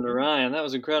got to give them to Ryan. That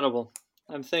was incredible.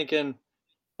 I'm thinking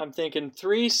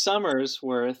 3 summers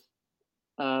worth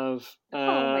of Oh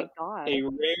my god.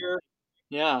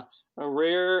 a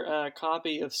rare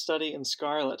copy of Study in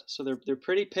Scarlet. So they're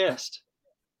pretty pissed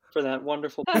for that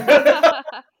wonderful.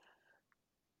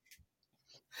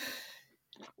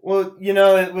 Well, you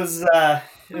know, it was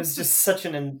just such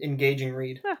an engaging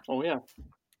read. Oh yeah,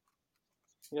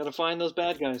 you got to find those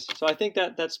bad guys. So I think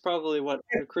that's probably what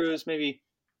accrues maybe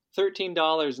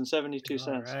 $13.72.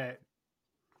 All right.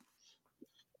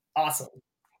 Awesome.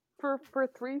 For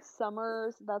 3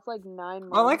 summers, that's like 9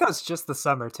 months. Well, I like how it's just the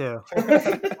summer, too.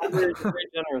 Very, very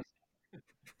generous.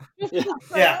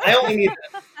 Yeah, I only need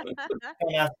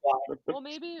that. Well,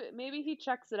 maybe he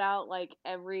checks it out like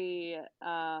every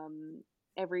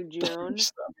June.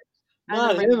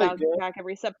 Not and then him brings again. it back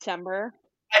every September.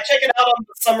 I check it out on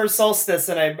the summer solstice,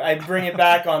 and I bring it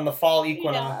back on the fall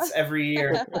equinox every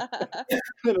year.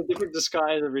 In a different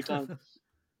disguise every time.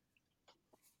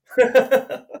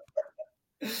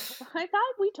 I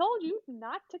thought we told you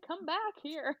not to come back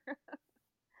here.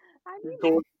 I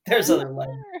mean, There's other life.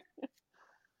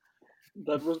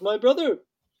 That was my brother.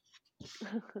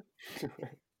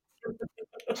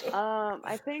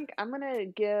 I think I'm gonna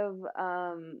give.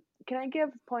 Can I give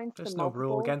points There's to no multiple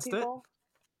rule against it. people?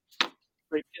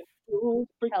 Breaking rules,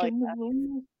 breaking that. the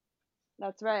rules.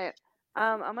 That's right.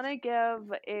 I'm gonna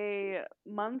give a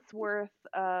month's worth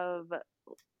of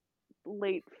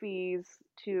late fees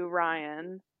to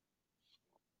Ryan,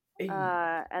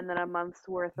 and then a month's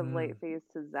worth of late fees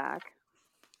to Zach.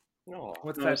 Oh,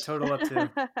 What's Nice. that total up to?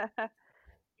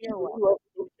 You're welcome.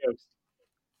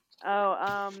 Oh,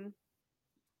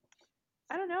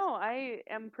 I don't know. I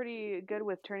am pretty good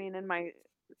with turning in my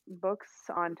books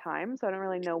on time, so I don't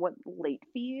really know what late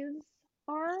fees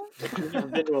are. I've never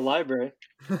been to a library.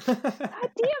 God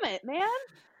damn it, man!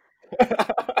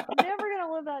 I'm never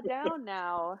gonna live that down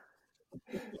now.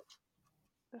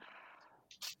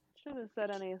 Shouldn't have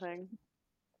said anything.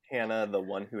 Hannah, the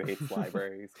one who hates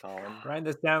libraries, Colin. Write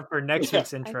this down for next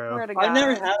week's I intro. swear to God. I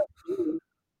never had.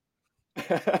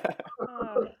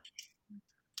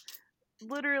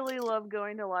 Literally love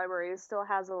going to libraries. Still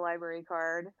has a library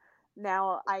card.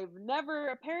 Now,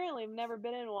 apparently I've never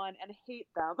been in one and hate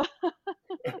them.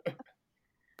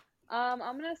 I'm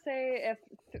gonna say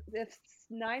if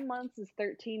 9 months is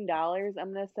 $13,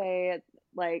 I'm gonna say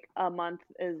like a month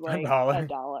is like $1.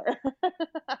 $1.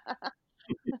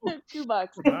 $2.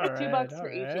 $2 Alright,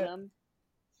 for each of them.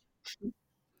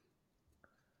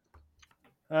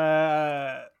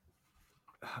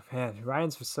 Oh man,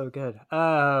 Ryan's was so good.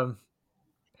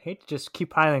 Hate to just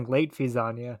keep piling late fees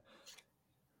on you.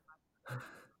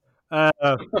 Ryan's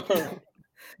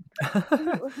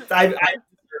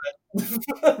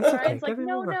like,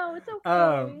 no, it's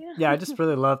okay. Yeah, I just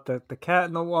really love the cat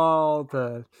in the wall,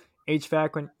 the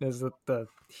HVAC. When is the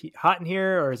heat hot in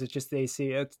here, or is it just the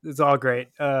AC? It's all great.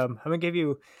 I'm gonna give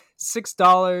you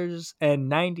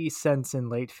 $6.90 in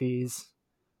late fees.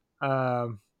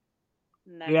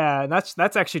 Nice. Yeah, and that's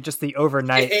actually just the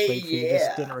overnight late fee. You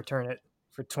just didn't return it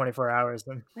for 24 hours.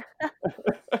 Then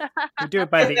we do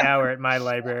it by the hour at my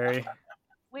library.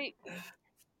 Wait.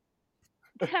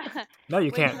 No,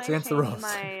 you can't. It's against the rules.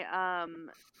 I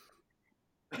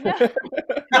want to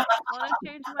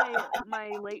change my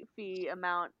late fee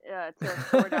amount to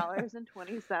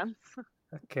 $4.20.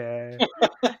 Okay.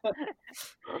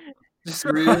 Just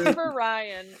for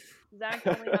Ryan. Zach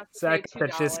only has to Zach, pay the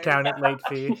 $2. discounted late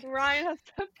fee. Ryan has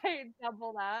to pay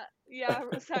double that. Yeah,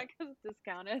 Zach is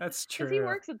discounted. That's true. Because he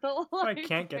works at the library. I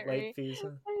can't get late fees. He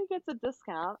gets a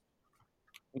discount.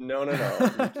 No.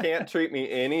 You can't treat me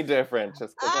any different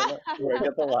just because I work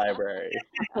at the library.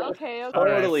 Okay.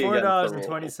 Totally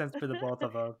 $4.20 for the both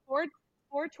of them.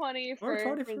 $4.20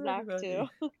 for Zach too.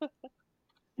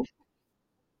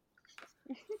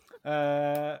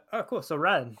 Oh, cool. So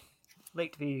Ryan,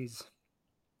 late fees.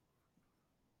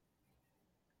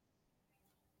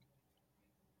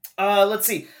 Let's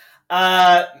see.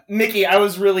 Mickey, I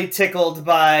was really tickled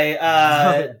by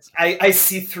I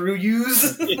see through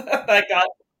yous. that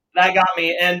got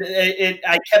me, and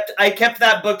I kept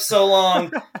that book so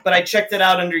long, but I checked it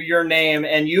out under your name,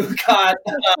 and you got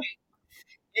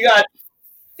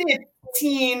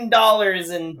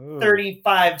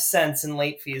 $15.35 in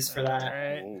late fees for that. All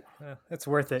right. It's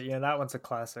worth it. Yeah, that one's a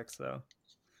classic. So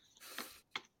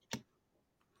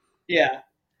yeah.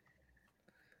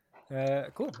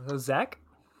 Cool. So Zach.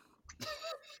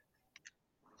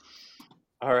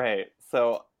 All right.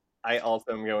 So I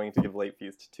also am going to give late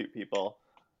fees to two people.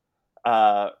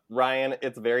 Ryan,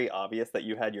 it's very obvious that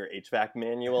you had your HVAC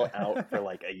manual out for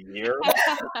like a year.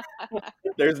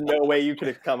 There's no way you could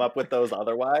have come up with those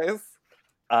otherwise.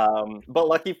 But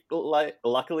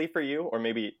luckily for you, or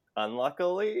maybe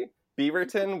unluckily,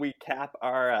 Beaverton, we cap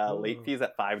our late fees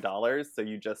at $5. So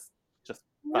you just $5.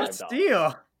 What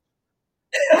steal?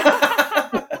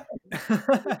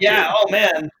 Yeah. Oh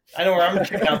man, I know where I'm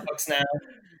checking out books now.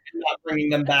 Not bringing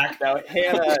them back. Now,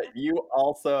 Hannah, you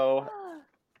also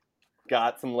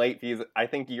got some late fees. I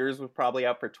think yours was probably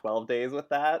out for 12 days with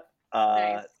that.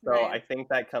 Nice. I think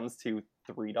that comes to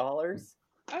 $3.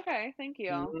 Okay, thank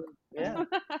you. Yeah.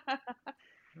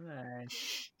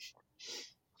 Nice.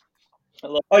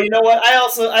 Oh, you know what? I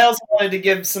also wanted to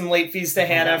give some late fees to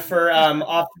Hannah for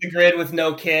Off the Grid with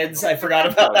No Kids. I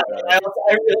forgot about that. I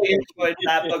really enjoyed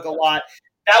that book a lot.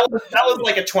 That was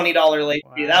like a $20 late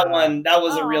fee. That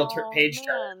was a real page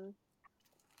turn.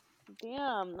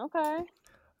 Damn. Okay.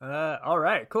 All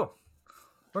right. Cool.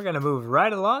 We're gonna move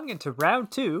right along into round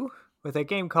 2 with a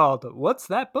game called What's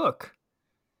That Book?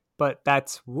 But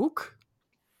that's Wook.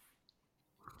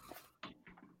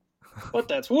 But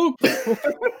that's Wook.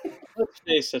 Let's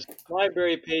face it,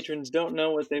 library patrons don't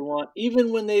know what they want, even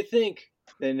when they think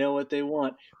they know what they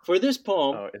want. For this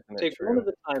poem, take one of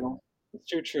the titles.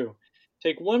 It's true.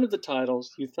 Take one of the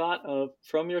titles you thought of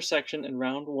from your section in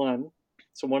round 1,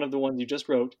 so one of the ones you just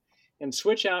wrote, and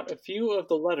switch out a few of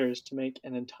the letters to make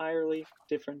an entirely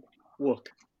different Wook.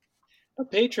 A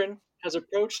patron has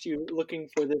approached you looking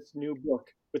for this new book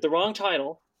with the wrong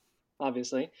title,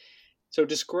 obviously. So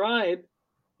describe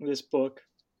this book,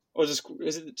 or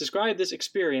describe this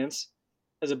experience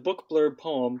as a book blurb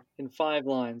poem in 5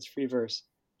 lines, free verse.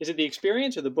 Is it the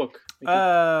experience or the book?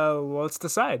 Well, let's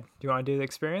decide. Do you want to do the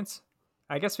experience?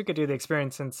 I guess we could do the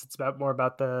experience since it's more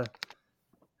about the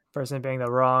person being the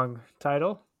wrong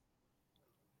title.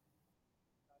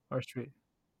 Or should we?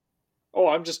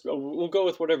 Oh, we'll go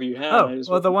with whatever you have. Oh,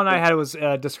 well, the one I had was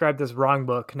described as wrong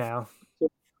book now.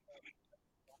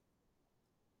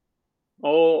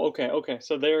 Oh, okay.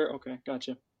 So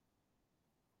gotcha.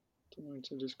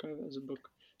 To describe it as a book.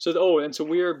 So, and so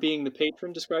we are being the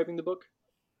patron describing the book?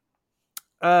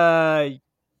 Yeah.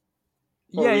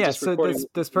 So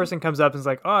this person comes up and is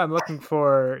like, "Oh, I'm looking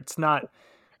for." It's not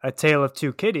A Tale of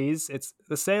Two Kitties, it's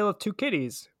The Sale of Two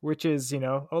Kitties, which is,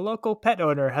 a local pet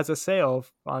owner has a sale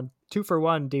on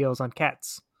 2-for-1 deals on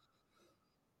cats.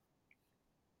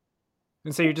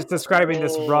 And so you're just describing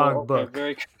this wrong book.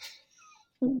 Very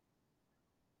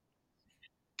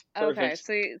Okay, perfect.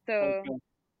 so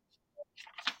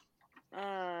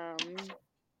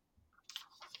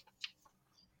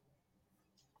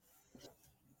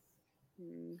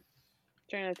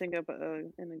trying to think of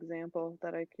an example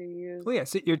that I could use. Well, yeah,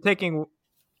 so you're taking...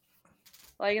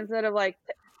 Like, instead of like...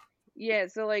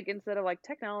 instead of like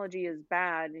technology is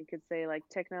bad, you could say like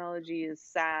technology is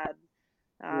sad.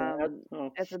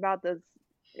 It's about this.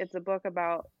 It's a book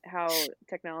about how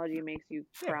technology makes you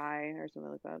cry or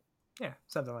something like that. Yeah,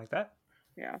 something like that.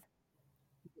 Yeah.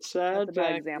 Sad. That's a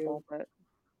bad example, but.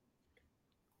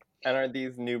 And are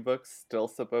these new books still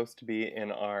supposed to be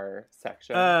in our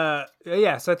section?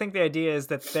 Yeah, so I think the idea is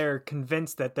that they're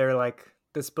convinced that they're like,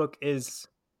 this book is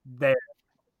there.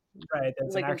 Right,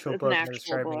 there's like an actual book, and they're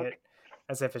describing it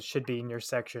as if it should be in your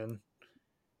section.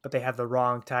 But they have the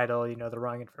wrong title, the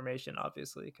wrong information,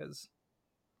 obviously, because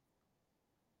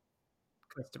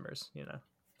customers,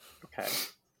 Okay.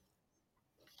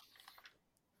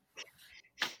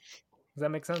 Does that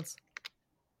make sense?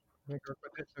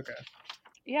 Okay.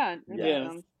 Yeah. Yeah.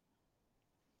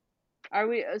 Are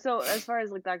we, so as far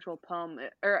as like the actual poem,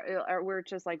 or we're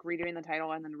just like redoing the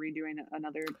title and then redoing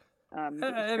another I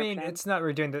mean, it's not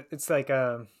redoing it's like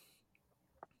I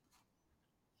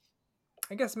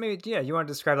guess maybe, yeah, you want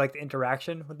to describe like the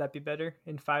interaction, would that be better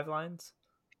in 5 lines?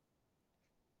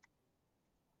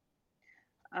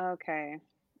 Okay.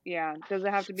 Yeah. Does it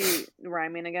have to be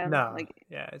rhyming again? No. Like,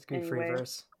 yeah, it's good free anyway?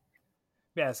 verse.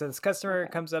 Yeah, so this customer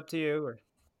comes up to you, or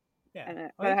yeah, But you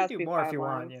it can has do to be more 5 if you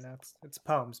want. lines. It's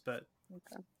poems, but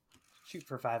Okay. shoot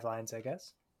for 5 lines, I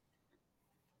guess.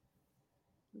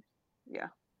 Yeah.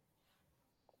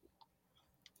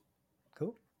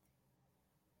 Cool.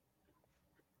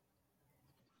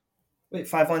 Wait,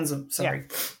 5 lines of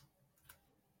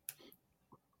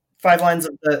 5 lines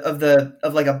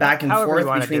of like a back and However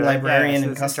forth between librarian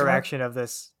and this customer. Interaction of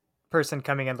this person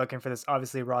coming in looking for this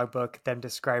obviously wrong book, them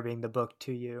describing the book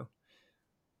to you.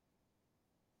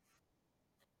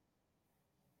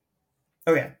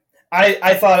 Okay,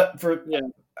 I thought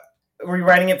were you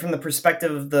writing it from the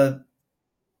perspective of the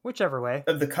whichever way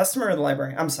of the customer or the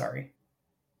librarian? I'm sorry.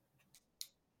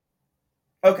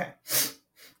 Okay.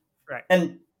 Right.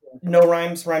 And no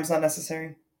rhymes. Rhymes not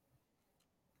necessary.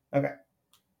 Okay.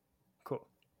 Cool.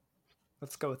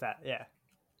 Let's go with that. Yeah.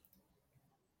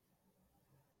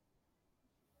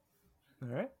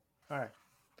 All right.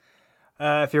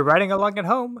 If you're writing along at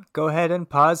home, go ahead and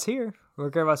pause here. We'll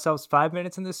give ourselves 5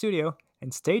 minutes in the studio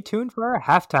and stay tuned for our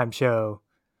halftime show.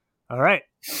 All right.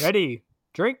 Ready,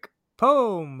 drink,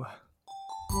 poem.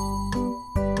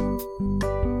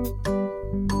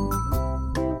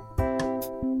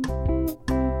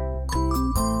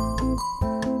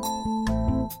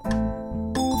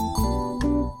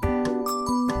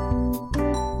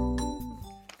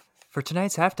 For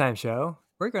tonight's halftime show,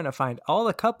 we're going to find all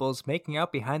the couples making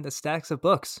out behind the stacks of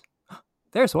books.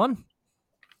 There's one.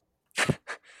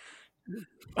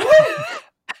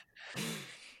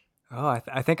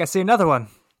 I think I see another one.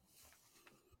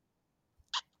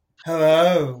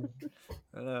 Hello.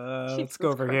 Let's go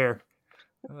over here.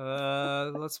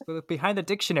 Let's look behind the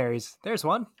dictionaries. There's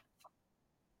one.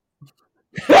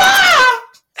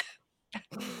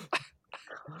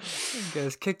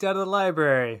 Gets kicked out of the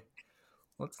library.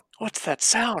 What's that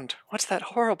sound? What's that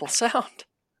horrible sound?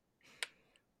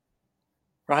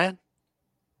 Ryan?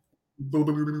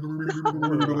 I'm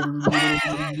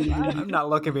not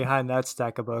looking behind that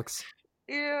stack of books.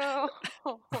 Ew.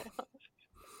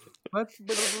 Let's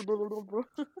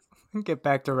get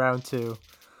back to round 2.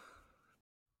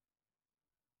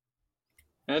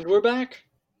 And we're back.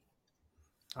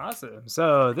 Awesome.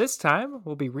 So this time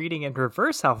we'll be reading in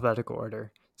reverse alphabetical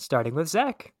order, starting with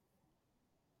Zach.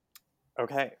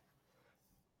 Okay.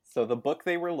 So the book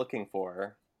they were looking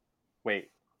for... Wait.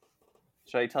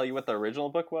 Should I tell you what the original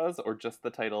book was, or just the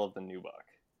title of the new book?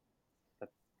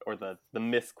 Or the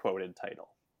misquoted title?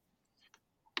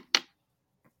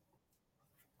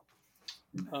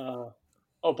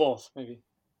 Both, maybe.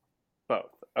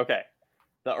 Both. Okay.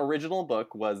 The original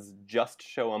book was Just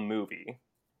Show a Movie.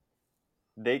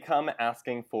 They come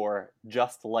asking for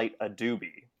Just Light a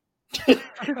Doobie.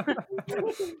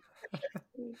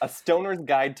 A Stoner's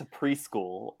Guide to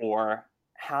Preschool, or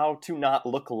How to Not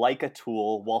Look Like a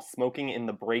Tool While Smoking in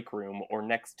the Break Room or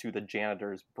Next to the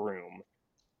Janitor's Broom.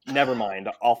 Never mind,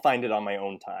 I'll find it on my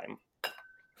own time.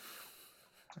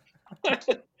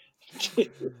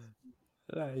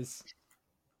 Nice.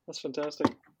 That's fantastic.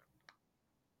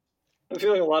 I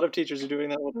feel like a lot of teachers are doing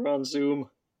that when they're on Zoom.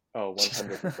 Oh,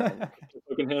 100%.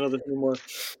 Who can handle this anymore?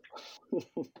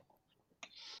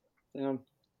 Damn.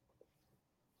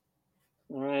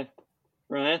 All right,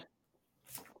 Ryan.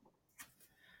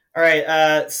 All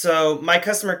right. So my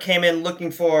customer came in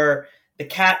looking for the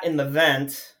cat in the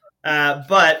vent,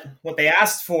 but what they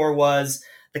asked for was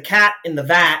the cat in the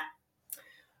vat.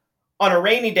 On a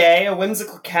rainy day, a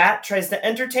whimsical cat tries to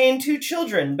entertain two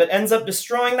children, but ends up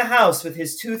destroying the house with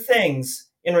his two things.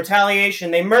 In retaliation,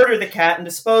 they murder the cat and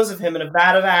dispose of him in a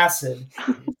vat of acid.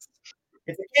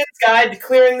 It's a kid's guide to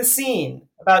clearing the scene,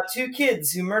 about two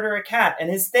kids who murder a cat and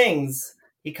his things.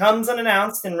 He comes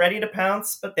unannounced and ready to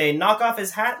pounce, but they knock off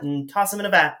his hat and toss him in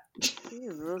a vat.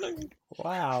 Jesus.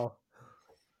 Wow.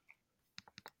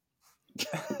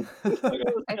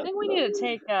 I think we need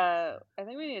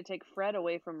to take Fred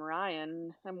away from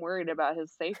Ryan. I'm worried about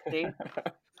his safety.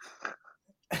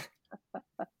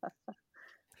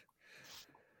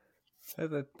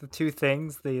 The two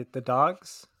things, the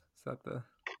dogs. Is that the?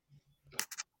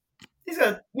 He's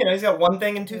got one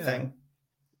thing and two thing.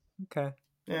 Okay.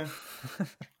 Yeah.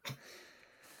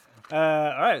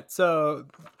 All right. So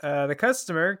the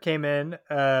customer came in,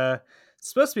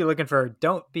 supposed to be looking for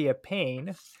 "Don't be a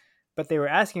pain," but they were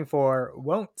asking for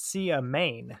 "Won't see a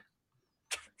mane."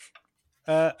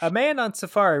 A man on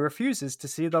safari refuses to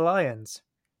see the lions.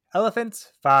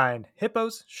 Elephants, fine.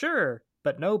 Hippos, sure,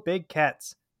 but no big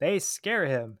cats. They scare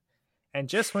him. And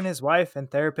just when his wife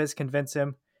and therapist convince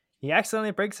him, he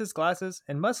accidentally breaks his glasses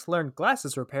and must learn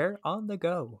glasses repair on the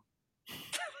go.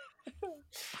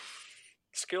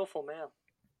 Skillful man.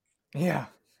 Yeah.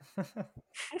 I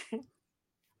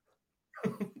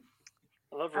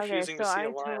love refusing to see a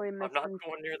lion. I'm not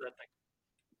going near that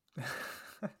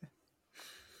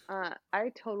thing. I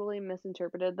totally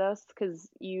misinterpreted this because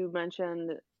you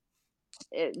mentioned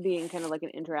it being kind of like an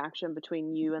interaction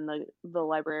between you and the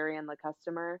librarian and the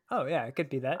customer. Oh yeah, it could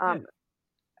be that.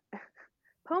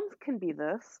 Poems can be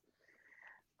this.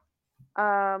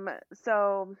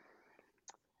 So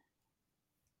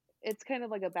it's kind of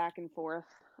like a back and forth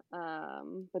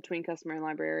between customer and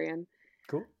librarian.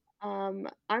 Cool.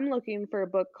 I'm looking for a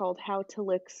book called How to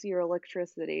Lix Your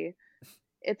Electricity.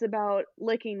 It's about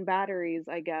licking batteries,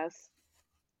 I guess.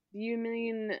 Do you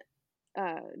mean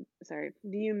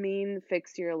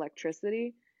fix your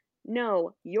electricity?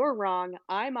 No, you're wrong.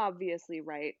 I'm obviously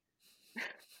right.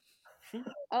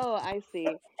 Oh, I see.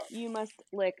 You must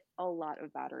lick a lot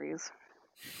of batteries.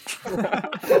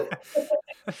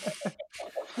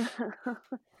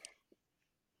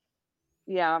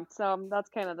 Yeah, so that's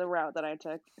kind of the route that I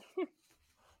took.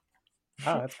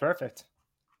 Oh, that's perfect.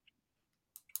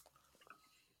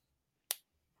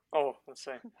 Oh, let's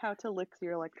see. How to lick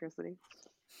your electricity.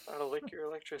 How to lick your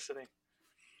electricity.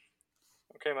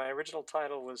 Okay, my original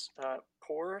title was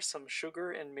Pour Some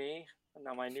Sugar in Me. And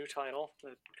now my new title,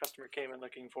 the customer came in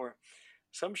looking for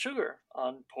Some Sugar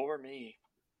on Pour Me.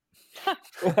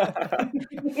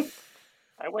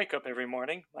 I wake up every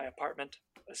morning, my apartment,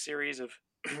 a series of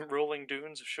rolling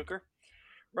dunes of sugar.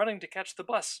 Running to catch the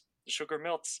bus, the sugar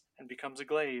melts and becomes a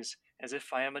glaze, as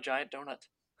if I am a giant donut.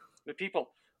 The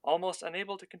people, almost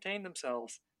unable to contain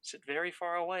themselves, sit very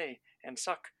far away and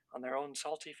suck on their own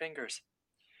salty fingers.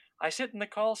 I sit in the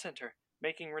call center,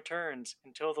 making returns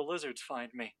until the lizards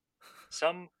find me.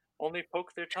 Some only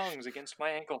poke their tongues against my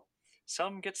ankle.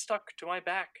 Some get stuck to my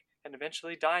back and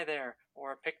eventually die there or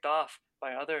are picked off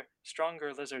by other,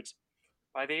 stronger lizards.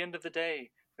 By the end of the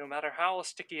day, no matter how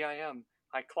sticky I am,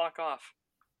 I clock off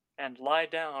and lie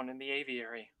down in the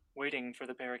aviary, waiting for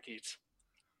the parakeets.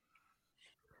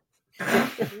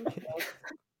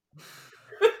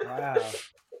 Wow.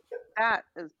 That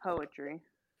is poetry.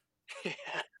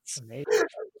 Yes. Amazing.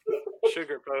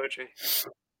 Sugar poetry.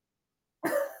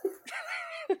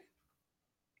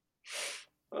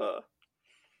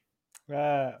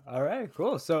 All right,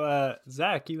 cool. So,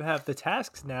 Zach, you have the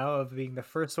tasks now of being the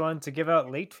first one to give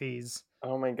out late fees.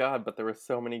 Oh my god, but there were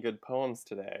so many good poems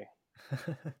today.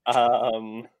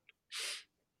 I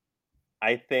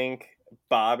think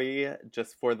Bobby,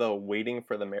 just for the waiting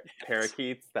for the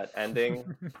parakeets, that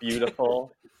ending,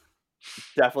 beautiful.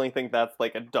 Definitely think that's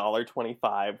like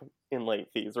 $1.25 in late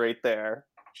fees right there.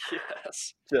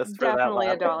 Yes. Just for Definitely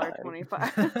that last line.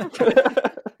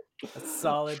 $1.25. A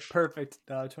solid, perfect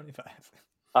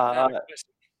 $1.25.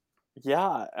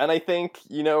 Yeah, and I think,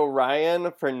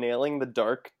 Ryan for nailing the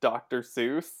dark Dr.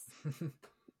 Seuss.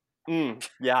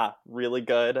 Yeah, really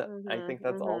good. I think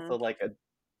that's also like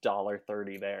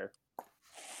 $1.30 there.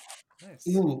 Nice.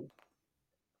 Ooh.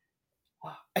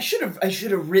 I should have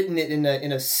written it in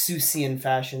a Seussian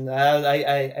fashion.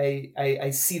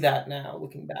 I see that now,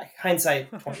 looking back.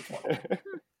 Hindsight 2020.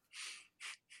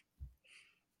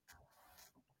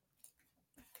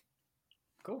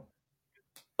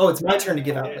 Oh, it's my turn to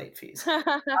give out late fees.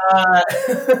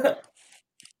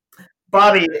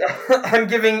 Bobby, I'm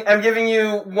giving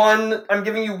you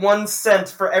 1 cent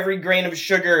for every grain of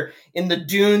sugar in the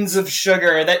dunes of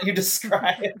sugar that you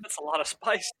described. That's a lot of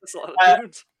spice. That's a lot of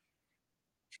dunes.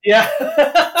 Yeah.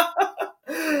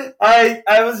 It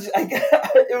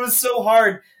was so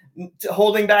hard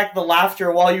holding back the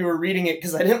laughter while you were reading it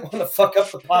because I didn't want to fuck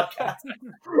up the podcast.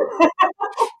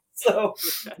 So,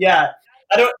 yeah.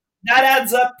 That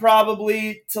adds up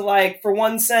probably to like, for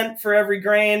 1 cent for every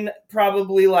grain,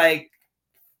 probably like,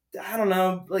 I don't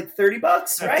know, like $30,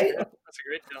 right? That's a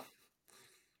great deal.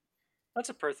 That's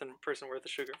a person worth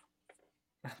of sugar.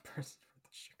 Person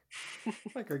with sugar.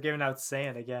 Like we're giving out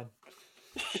sand again.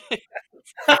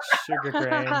 Sugar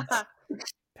grains.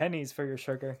 Pennies for your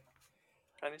sugar.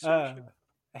 Pennies for sugar.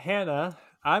 Hannah,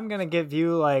 I'm gonna give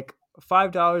you like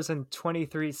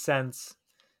 $5.23.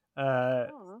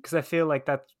 Because I feel like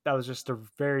that was just a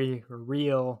very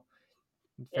real,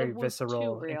 very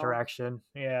visceral interaction.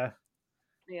 Yeah.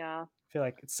 Yeah. I feel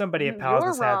like somebody at Pals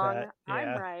has had wrong. that. Yeah.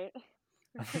 I'm right.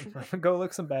 Go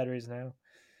look some batteries now.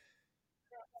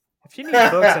 If you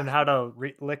need books on how to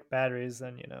lick batteries,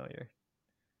 then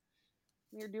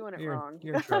you're doing it wrong.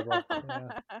 You're in trouble.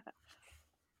 Yeah.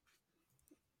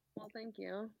 Well, thank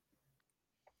you.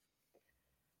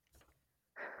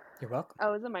 You're welcome.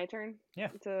 Oh, is it my turn? Yeah.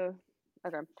 Okay.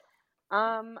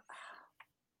 I'm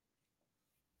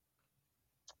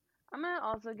gonna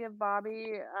also give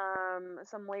Bobby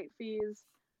some late fees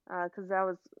because that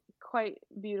was quite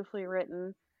beautifully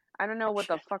written. I don't know what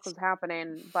the fuck was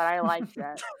happening, but I liked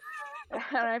it.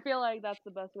 And I feel like that's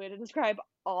the best way to describe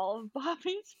all of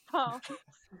Bobby's poems.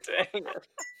 Dang it.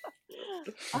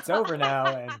 It's over now,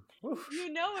 and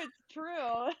you know it's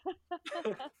true.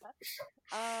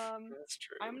 That's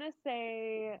true. I'm gonna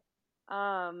say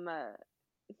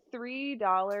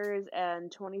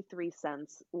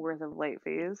 $3.23 worth of late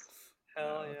fees.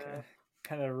 Hell yeah. Okay.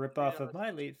 Kind of rip off of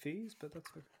my late fees, but that's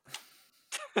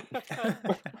okay.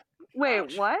 Wait,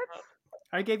 Ouch. what?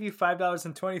 I gave you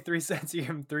 $5.23. You gave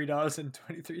him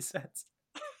 $3.23.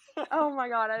 Oh my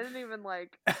god, I didn't even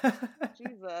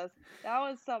Jesus. That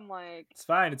was some It's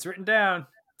fine. It's written down.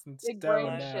 It's big down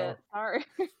brain now. shit. Sorry.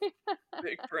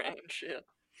 Big brain shit.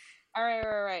 All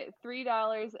right.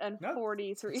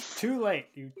 $3.43. It's too late.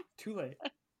 Too late.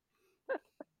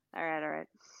 All right.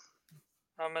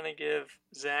 I'm gonna give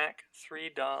Zach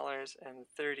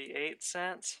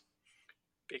 $3.38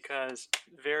 because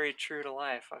very true to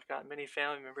life. I've got many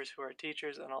family members who are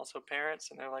teachers and also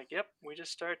parents, and they're like, "Yep, we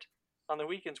just start on the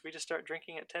weekends. We just start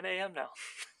drinking at 10 a.m. now."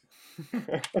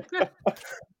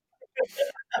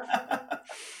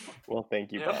 Well,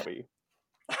 thank you, Yep. Bobby.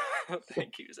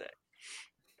 Thank you, Zach.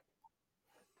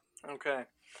 Okay.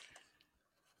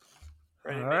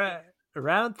 Ready, All Mickey? right.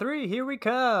 Round 3. Here we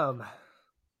come.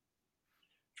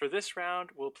 For this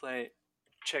round, we'll play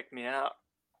Check Me Out.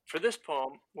 For this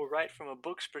poem, we'll write from a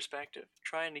book's perspective,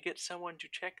 trying to get someone to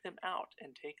check them out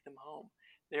and take them home.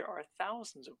 There are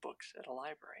thousands of books at a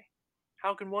library.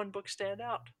 How can one book stand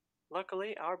out?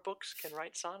 Luckily, our books can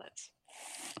write sonnets.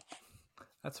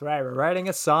 That's right. We're writing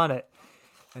a sonnet.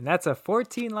 And that's a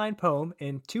 14-line poem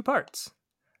in 2 parts.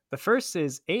 The first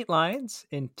is 8 lines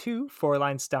in 2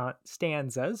 4-line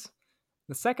stanzas.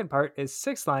 The second part is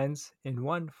 6 lines in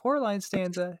 1 4-line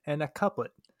stanza and a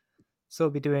couplet. So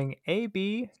we'll be doing A,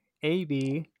 B, C,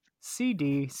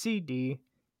 D, C, D,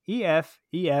 E, F,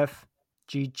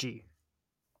 G, G.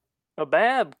 A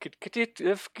bab.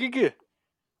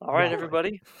 All right, Yeah.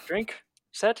 everybody. Drink,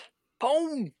 set,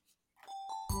 poem.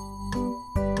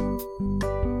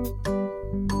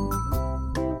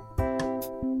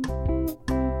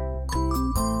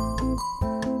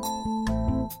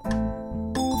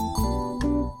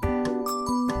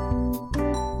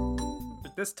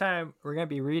 This time we're going to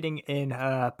be reading in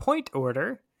point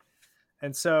order.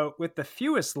 And so with the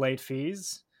fewest late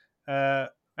fees,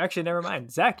 actually, never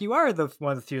mind. Zach, you are the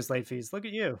one of the fewest late fees. Look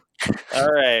at you.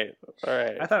 All right.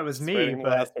 I thought it was me, Spreading the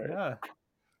but last word. yeah.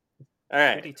 All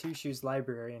right. Goody Two Shoes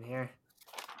librarian here.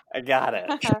 I got it.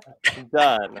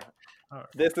 Done. All right.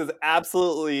 This is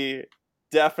absolutely,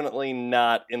 definitely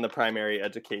not in the primary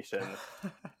education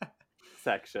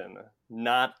section.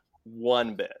 Not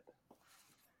one bit.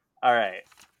 All right.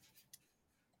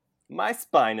 My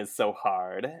spine is so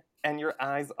hard, and your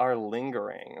eyes are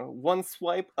lingering. One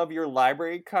swipe of your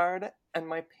library card, and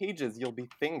my pages you'll be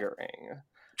fingering.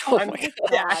 Oh I'm my God.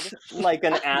 stacked like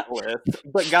an atlas,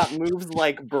 but got moves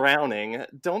like Browning.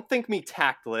 Don't think me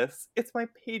tactless, it's my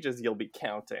pages you'll be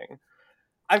counting.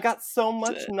 I've got so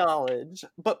much knowledge,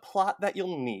 but plot that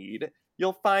you'll need.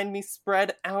 You'll find me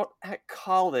spread out at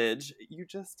college. You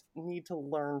just need to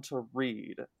learn to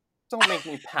read. Don't make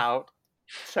me pout.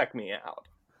 Check me out.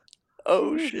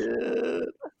 Oh shit!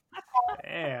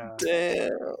 Damn. Damn,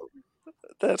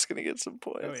 that's gonna get some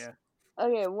points. Oh yeah.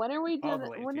 Okay, when are we All doing? the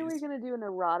late When are we fees. gonna do an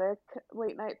erotic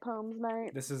late night poems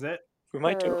night? This is it. We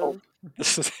might do a whole.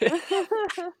 This is it.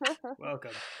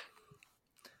 Welcome.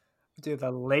 Do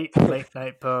the late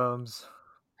night poems.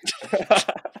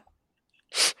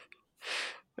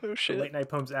 Oh The shit! late night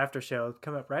poems after show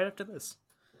come up right after this.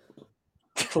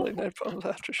 Late night poems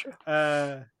after show.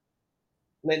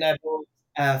 Late night poems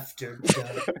after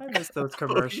dark. I miss those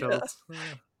commercials.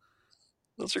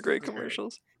 Those are great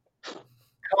commercials.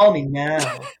 Call me now,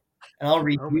 and I'll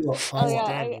read Oh, you a Oh poem. yeah,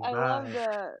 Standing I love by.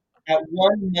 the. At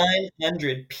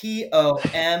 1-900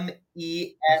 POMESXX.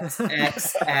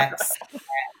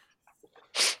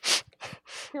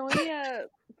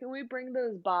 Can we bring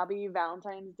those Bobby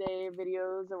Valentine's Day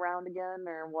videos around again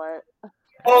or what?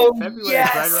 Oh, February's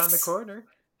yes! right around the corner.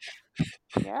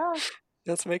 Yeah.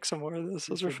 Let's make some more of those.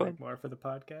 We Those are should fun. make more for the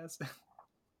podcast.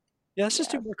 Yeah, let's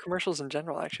just do more commercials in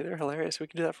general. Actually, they're hilarious. We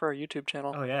can do that for our YouTube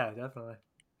channel. Oh yeah, definitely.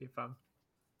 Be fun.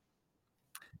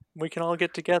 We can all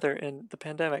get together in the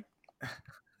pandemic.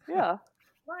 Yeah.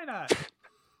 Why not?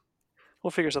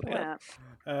 We'll figure something Why out.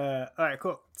 not? All right,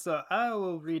 cool. So I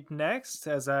will read next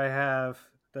as I have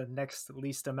the next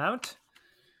least amount.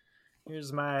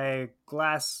 Here's my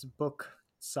glass book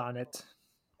sonnet.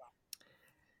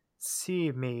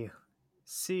 See me,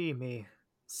 see me,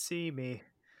 see me.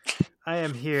 I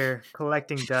am here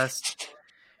collecting dust,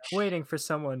 waiting for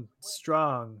someone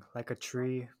strong like a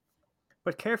tree.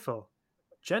 But careful,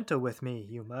 gentle with me,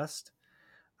 you must.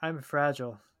 I'm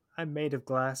fragile, I'm made of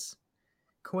glass.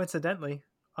 Coincidentally,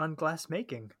 on glass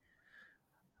making.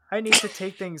 I need to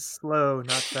take things slow,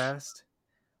 not fast.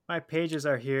 My pages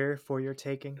are here for your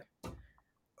taking.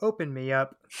 Open me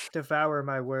up, devour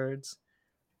my words.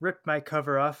 Rip my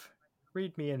cover off,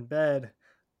 read me in bed.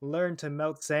 Learn to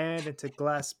melt sand into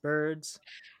glass birds.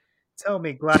 Tell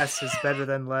me glass is better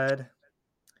than lead.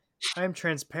 I'm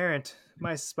transparent,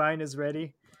 my spine is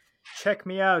ready. Check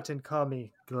me out and call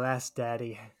me Glass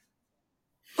Daddy.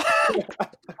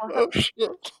 Oh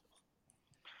shit!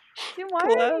 See, why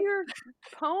Glass. are your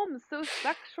poems so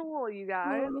sexual, you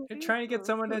guys? You're trying to get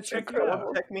someone to check you Come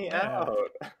out. check me Yeah. out.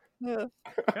 Yeah.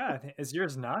 God, is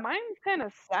yours not? Mine's kind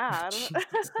of sad.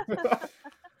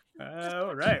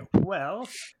 All right. Well,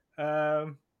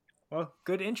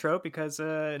 good intro because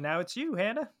now it's you,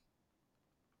 Hannah.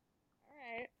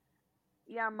 Alright.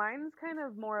 Yeah, mine's kind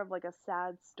of more of like a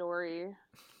sad story.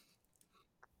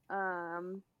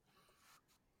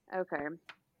 Okay.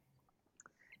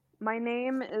 My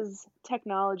name is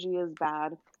Technology is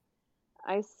Bad.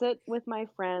 I sit with my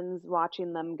friends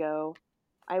watching them go.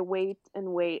 I wait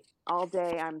and wait all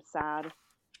day, I'm sad.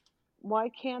 Why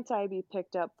can't I be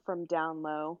picked up from down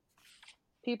low?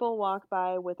 People walk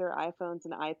by with their iPhones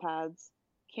and iPads.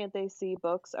 Can't they see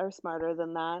books are smarter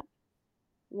than that?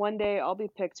 One day I'll be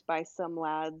picked by some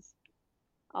lads.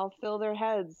 I'll fill their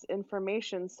heads,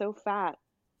 information so fat.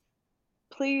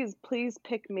 Please, please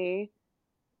pick me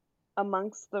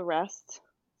amongst the rest.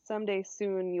 Someday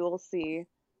soon you'll see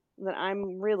that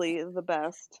I'm really the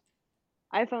best.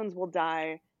 iPhones will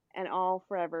die, and I'll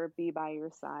forever be by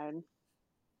your side.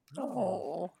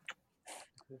 Oh,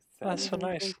 that's so Mhm,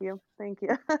 nice. Thank you. Thank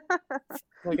you.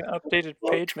 Like an updated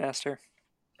page master.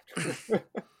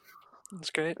 That's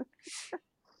great.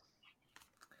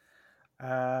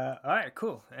 All right,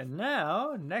 cool. And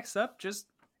now, next up, just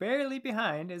barely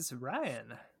behind, is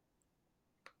Ryan.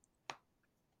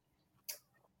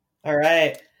 All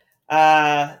right.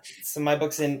 So my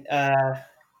book's in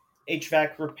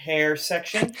HVAC repair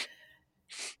section.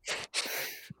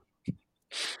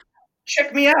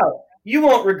 Check me out. You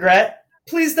won't regret.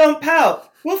 Please don't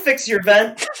pout. We'll fix your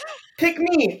vent. Pick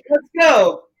me. Let's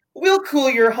go. We'll cool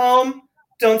your home.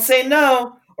 Don't say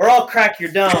no, or I'll crack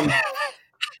your dome.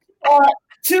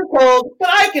 Too cold, but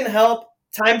I can help.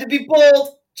 Time to be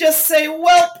bold. Just say,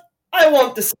 welp. I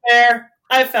won't despair.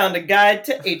 I found a guide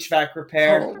to HVAC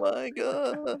repair. Oh my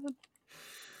god!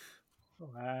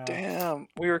 Wow. Damn,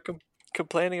 we were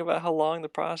complaining about how long the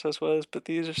process was, but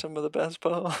these are some of the best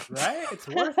poems. Right? It's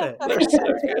worth it. They're so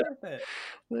It's good. worth it.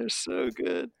 They're so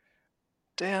good.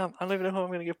 Damn, I don't even know who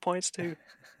I'm gonna give points to.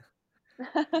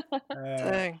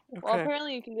 Dang. Well, Okay.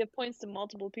 apparently you can give points to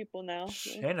multiple people now.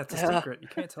 so- Hannah, it's a Yeah. secret. You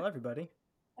can't tell everybody.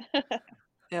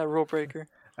 Yeah, rule breaker.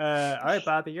 All right,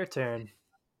 Bobby, your turn.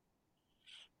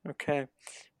 Okay.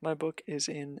 My book is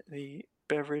in the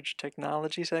beverage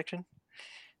technology section.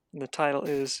 And the title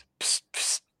is Psst,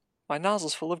 Psst, My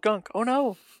Nozzle's Full of Gunk. Oh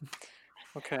no!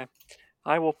 Okay.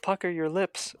 I will pucker your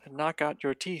lips and knock out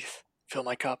your teeth. Fill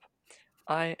my cup.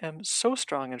 I am so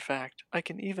strong, in fact, I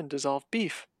can even dissolve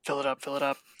beef. Fill it up, fill it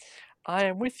up. I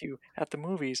am with you at the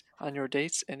movies, on your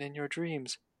dates, and in your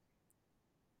dreams.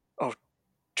 Oh,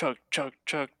 chug, chug,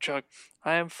 chug, chug.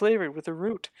 I am flavored with a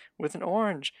root, with an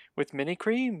orange, with many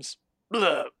creams.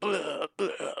 Blah, blah,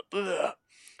 blah, blah.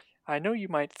 I know you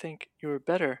might think you are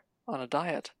better on a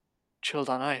diet, chilled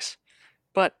on ice.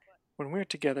 But when we're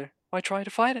together, why try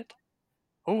to fight it?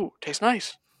 Oh, tastes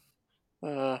nice.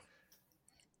 Oh,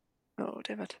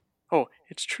 damn it. Oh,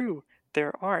 it's true.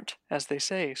 There aren't, as they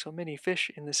say, so many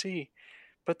fish in the sea.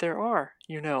 But there are,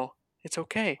 you know. It's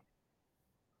okay.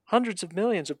 Hundreds of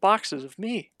millions of boxes of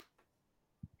me.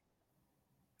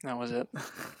 That was it.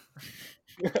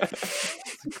 That's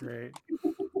great.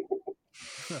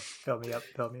 Fill me up,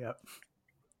 fill me up.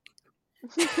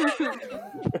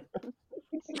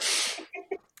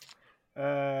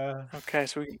 Okay,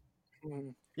 so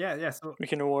so we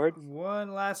can award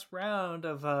one last round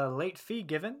of late fee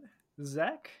given.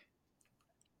 Zach?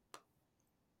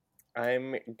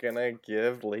 I'm gonna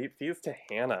give late fees to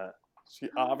Hannah. She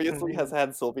obviously has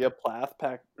had Sylvia Plath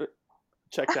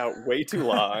checked out way too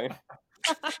long.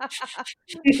 I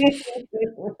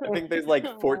think there's like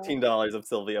 $14 of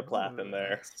Sylvia Plath in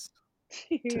there.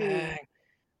 Dang.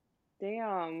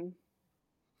 Damn.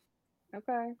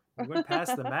 Okay. You went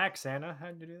past the max, Hannah. How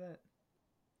did you do that?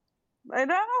 I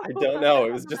know. I don't know.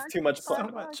 It was just too much So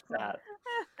fun. much That.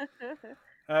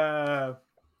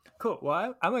 Cool.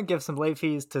 Well, I'm going to give some late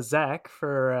fees to Zach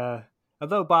for,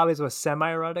 although Bobby's was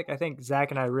semi-erotic, I think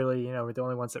Zach and I really, were the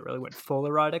only ones that really went full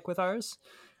erotic with ours.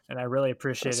 And I really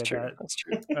appreciated that. That's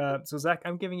true. So Zach,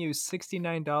 I'm giving you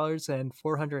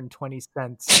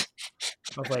 $69.420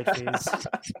 of late fees.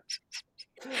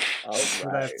 All So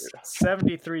right. that's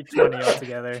 $73.20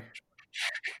 altogether.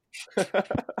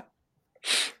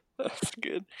 That's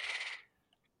good.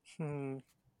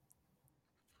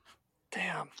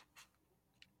 Damn.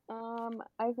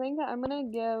 I think I'm gonna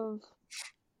give.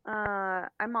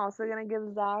 I'm also gonna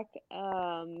give Zach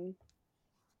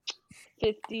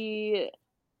 $50.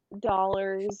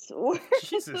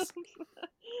 Jesus.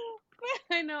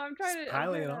 I know. I'm trying to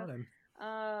Piling it on him.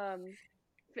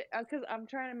 because I'm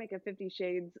trying to make a 50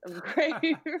 Shades of Grey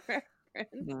reference.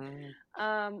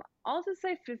 I'll just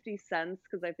say 50 cents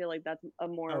because I feel like that's a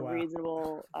more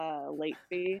reasonable late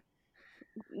fee.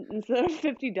 Instead of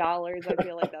 $50, I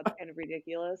feel like that's kind of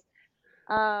ridiculous.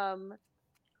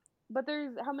 But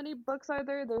there's how many books are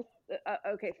there? There's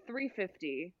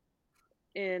 $3.50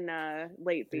 in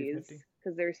late fees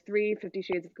because there's 3 50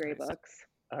 Shades of Grey books.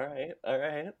 All right.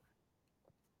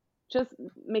 Just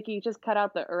Mickey, just cut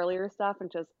out the earlier stuff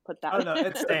and just put that. Oh no,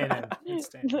 it's staying in. It's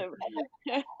staying in.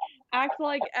 Act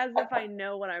like as if I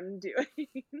know what I'm doing.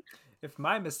 If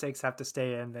my mistakes have to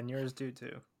stay in, then yours do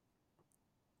too.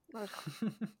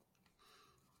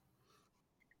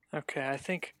 Okay, I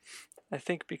think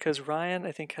because Ryan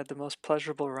had the most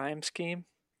pleasurable rhyme scheme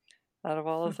out of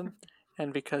all of them,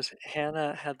 and because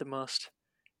Hannah had the most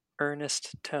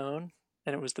earnest tone,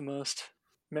 and it was the most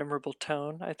memorable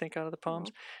tone, I think, out of the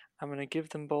poems, I'm going to give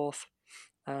them both,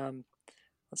 let's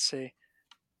see,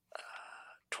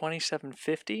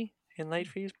 $27.50 in late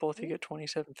fees. Both you get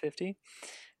 $27.50.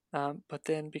 But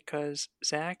then because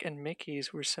Zach and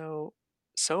Mickey's were so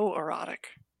erotic,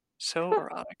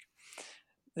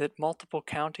 that multiple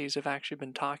counties have actually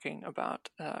been talking about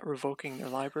revoking their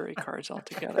library cards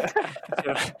altogether.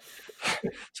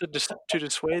 So just to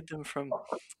dissuade them from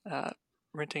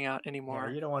renting out anymore.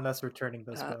 Yeah, you don't want us returning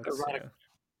those books. Erotic.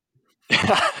 We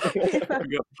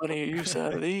got plenty of use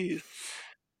out of these.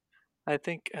 I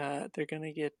think they're going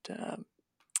to get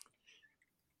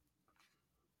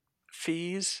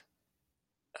fees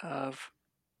of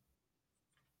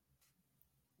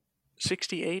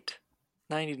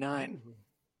 $68.99.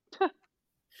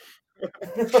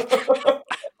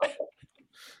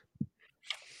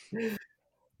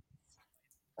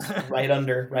 right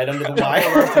under the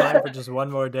wire for just one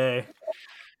more day.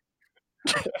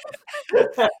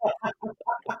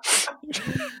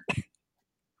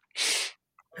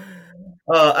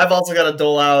 I've also got to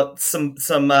dole out some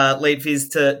late fees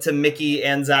to Mickey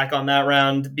and Zach on that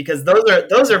round because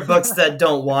those are books that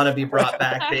don't want to be brought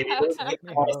back, baby. Those want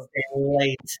to stay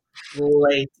late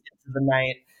into the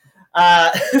night.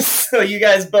 So you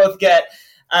guys both get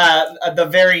the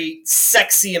very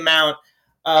sexy amount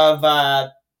of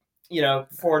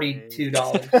 $42.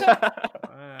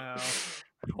 Wow.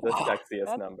 The sexiest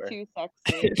That's number. too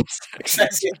sexy.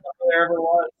 Sexiest number there ever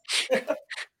was.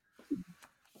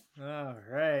 All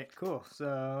right, cool.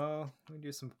 So we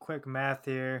do some quick math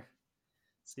here.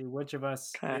 See which of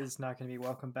us is not going to be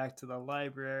welcome back to the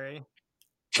library.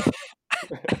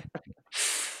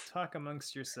 Talk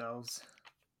amongst yourselves.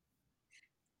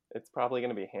 It's probably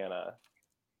going to be Hannah.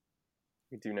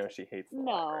 We do know she hates the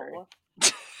library. No.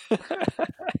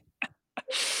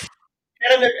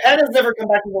 Hannah's never come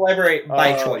back to the library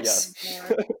by Oh, choice.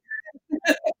 yes.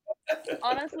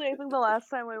 Honestly, I think the last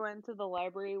time we went to the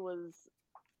library was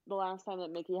the last time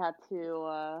that Mickey had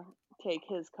to take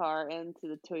his car into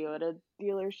the Toyota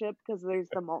dealership because there's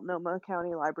the Multnomah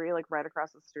County Library like right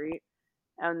across the street,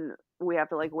 and we have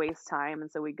to like waste time,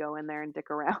 and so we go in there and dick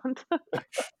around. I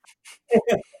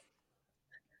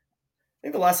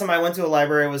think the last time I went to a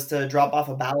library was to drop off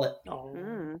a ballot. Oh,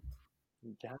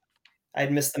 Yeah. I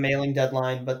had missed the mailing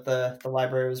deadline, but the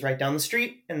library was right down the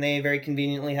street, and they very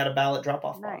conveniently had a ballot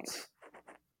drop-off box.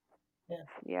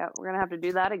 Yeah, we're gonna have to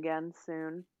do that again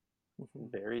soon.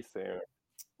 Very soon.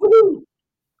 Woohoo!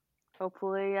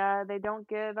 Hopefully, they don't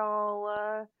get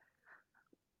all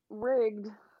rigged.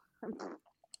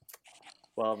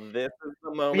 Well, this is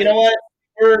the moment. You know what?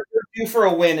 We're due for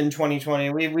a win in 2020.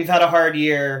 We've had a hard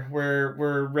year.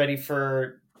 We're ready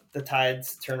for the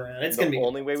tides to turn around. It's gonna be the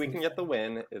only way we can get the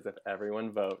win is if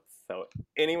everyone votes. So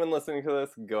anyone listening to this,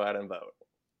 go out and vote.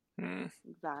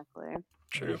 Exactly.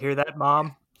 You hear that,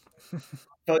 Mom?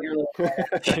 vote your little.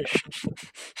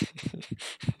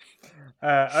 All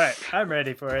right, I'm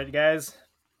ready for it, guys.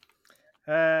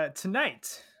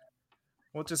 Tonight,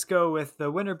 we'll just go with the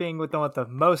winner being with the one with the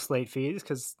most late fees,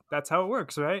 because that's how it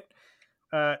works, right?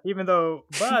 Even though,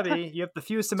 Bobby, you have the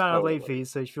fewest amount of late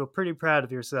fees, so you feel pretty proud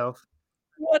of yourself.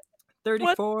 What?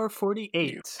 34.48.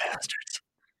 You bastards.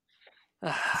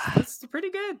 That's pretty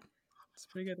good. It's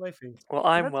pretty good late fee. Well,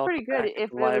 I'm That's welcome pretty good back to if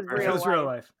the it was library. If it was real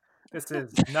life. This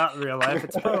is not real life.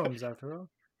 It's poems, after all.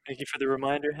 Thank you for the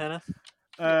reminder, Hannah.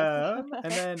 And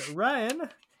then Ryan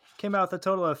came out with a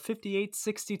total of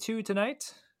 58.62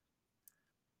 tonight.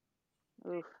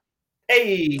 Oof.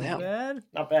 Hey, Damn. Bad.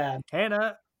 not bad.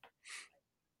 Hannah,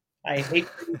 I hate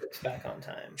when it's back on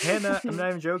time. Hannah, I'm not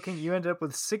even joking. You ended up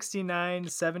with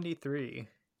 69.73.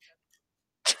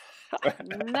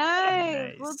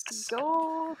 Nice. Let's Nice.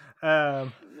 go.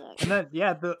 And then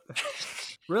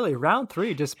really round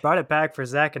 3 just brought it back for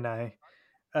Zach and I.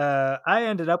 I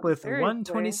ended up with Seriously?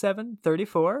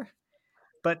 127.34,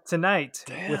 but tonight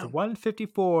with Damn.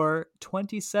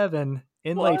 154.27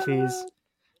 in late fees,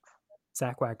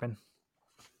 Zach Wagman.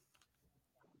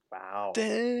 Wow.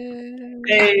 Damn.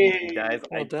 Hey, Guys,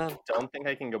 Well I done. don't think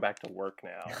I can go back to work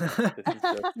now. This is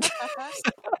just,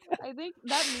 I think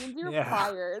that means you're Yeah.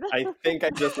 fired. I think I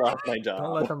just lost my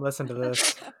Don't let job. them listen to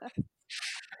this.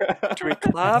 Do we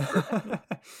clap?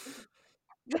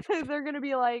 They're gonna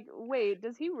be like, wait,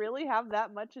 does he really have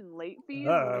that much in late fees?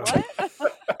 Uh-oh.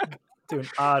 What? Do an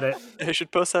audit. I should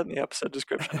post that in the episode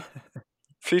description.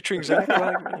 Featuring Zach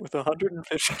Wagman with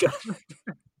 $150.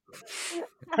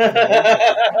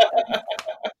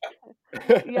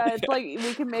 Yeah, it's like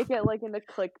we can make it like into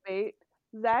clickbait.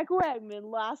 Zach Wagman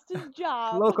lost his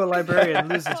job. Local librarian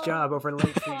loses job over late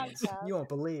fees. Podcast. You won't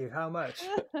believe how much.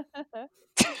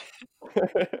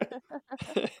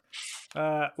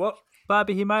 Well,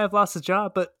 Bobby, he might have lost his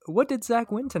job, but what did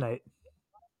Zach win tonight?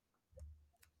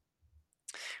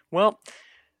 Well,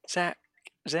 Zach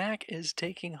is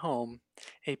taking home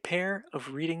a pair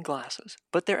of reading glasses,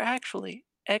 but they're actually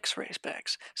X-ray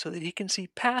specs so that he can see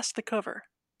past the cover,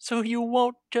 so you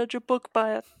won't judge a book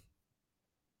by it.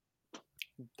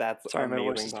 That's Sorry, my voice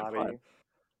amazing, is too Bobby. quiet.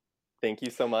 Thank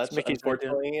you so much. It's Mickey's idea.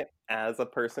 Unfortunately, as a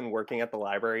person working at the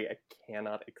library, I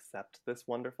cannot accept this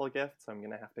wonderful gift, so I'm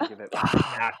going to have to give it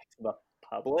back to the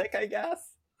public, I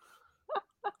guess.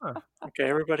 Okay,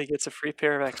 everybody gets a free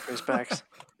pair of X-ray specs.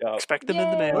 Yep. Expect them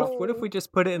in the mail. What if we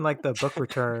just put it in like the book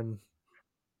return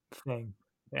thing?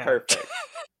 Yeah. Perfect.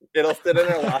 It'll sit in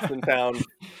our lost and found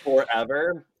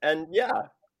forever, and yeah.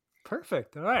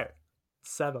 Perfect. All right.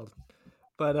 Settled.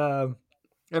 But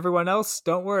everyone else,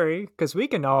 don't worry, because we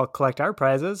can all collect our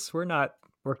prizes. We're not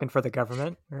working for the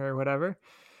government or whatever.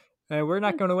 And we're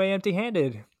not going away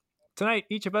empty-handed. Tonight,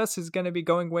 each of us is going to be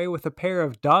going away with a pair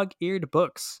of dog-eared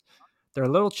books. They're a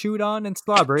little chewed on and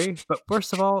slobbery, but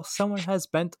worst of all, someone has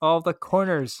bent all the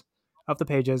corners of the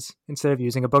pages instead of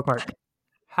using a bookmark.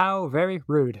 How very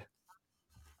rude.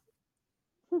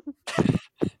 Hey,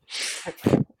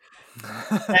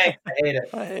 I hate it.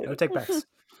 I hate No it. take-backs.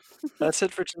 That's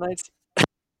it for tonight's.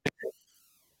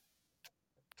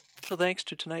 So thanks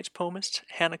to tonight's poemists,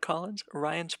 Hannah Collins,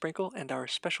 Ryan Sprinkle, and our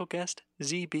special guest,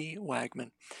 Z.B.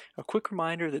 Wagman. A quick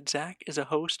reminder that Zach is a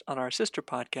host on our sister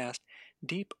podcast,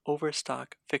 Deep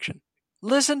Overstock Fiction.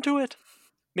 Listen to it!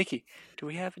 Mickey, do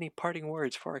we have any parting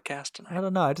words for our cast I tonight?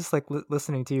 don't know. I just like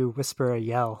listening to you whisper a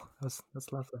yell. That's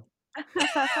lovely.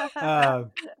 Oh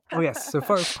yes, so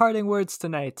for parting words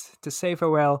tonight, to say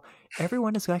farewell,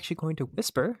 everyone is actually going to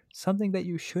whisper something that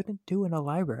you shouldn't do in a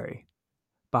library.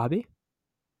 Bobby?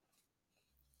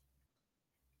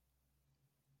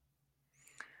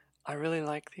 I really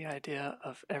like the idea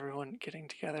of everyone getting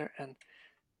together and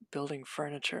building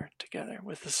furniture together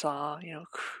with the saw,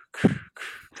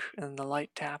 and the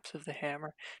light taps of the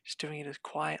hammer, just doing it as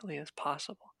quietly as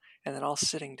possible, and then all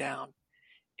sitting down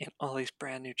in all these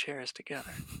brand new chairs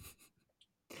together.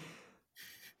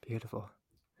 Beautiful.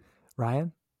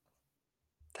 Ryan?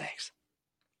 Thanks.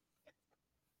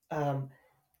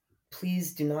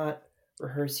 Please do not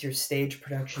rehearse your stage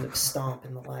production of Stomp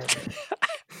in the library.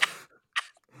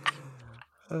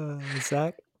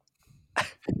 Zach?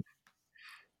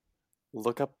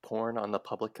 Look up porn on the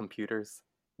public computers.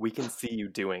 We can see you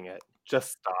doing it.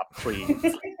 Just stop,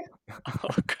 please.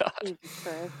 Oh, God. Jesus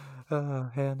Christ.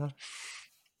 Hannah?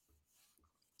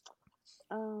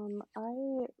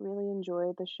 I really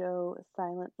enjoyed the show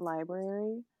Silent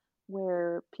Library,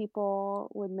 where people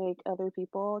would make other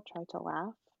people try to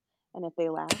laugh, and if they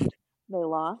laughed, they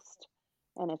lost,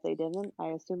 and if they didn't, I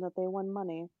assume that they won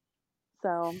money.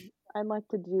 So I'd like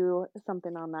to do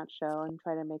something on that show and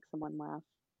try to make someone laugh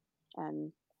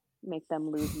and make them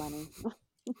lose money.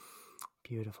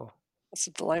 Beautiful. It's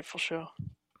a delightful show.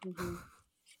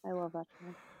 I love that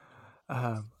show.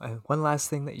 One last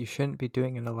thing that you shouldn't be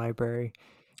doing in a library.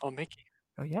 Oh, Mickey.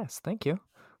 Oh yes, thank you.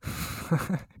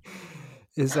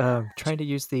 Is trying to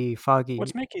use the foggy.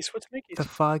 What's Mickey's? The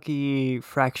foggy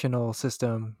fractional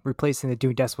system, replacing the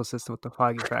Dewey Decimal System with the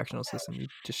foggy fractional system. You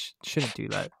just shouldn't do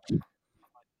that.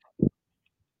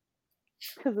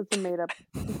 Because it's a made-up.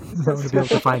 No one would be able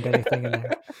to find anything in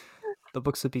there. The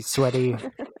books would be sweaty,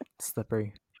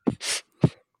 slippery.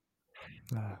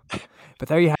 But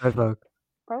there you have it, folks.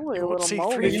 Probably You a won't little see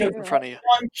mold 3 feet in too. front of you.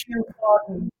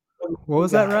 What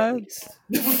was that, Ryan?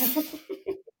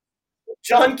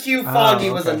 John Q. Foggy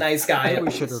was a okay. nice I guy. think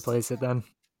we should replace it then.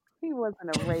 He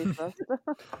wasn't a racist.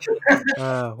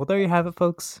 Well, there you have it,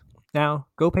 folks. Now,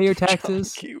 go pay your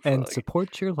taxes Q. and Foggy.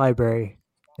 support your library.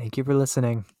 Thank you for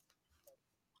listening.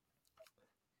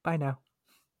 Bye now.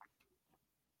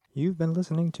 You've been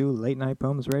listening to Late Night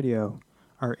Poems Radio.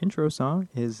 Our intro song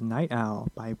is Night Owl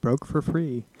by Broke for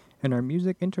Free, and our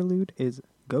music interlude is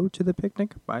Go to the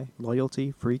Picnic by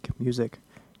Loyalty Freak Music,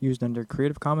 used under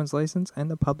Creative Commons license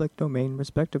and the public domain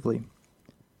respectively.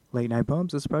 Late Night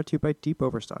Poems is brought to you by Deep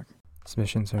Overstock.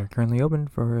 Submissions are currently open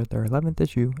for their 11th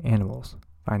issue, Animals.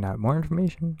 Find out more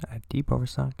information at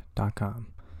deepoverstock.com.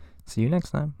 See you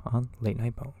next time on Late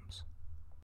Night Poems.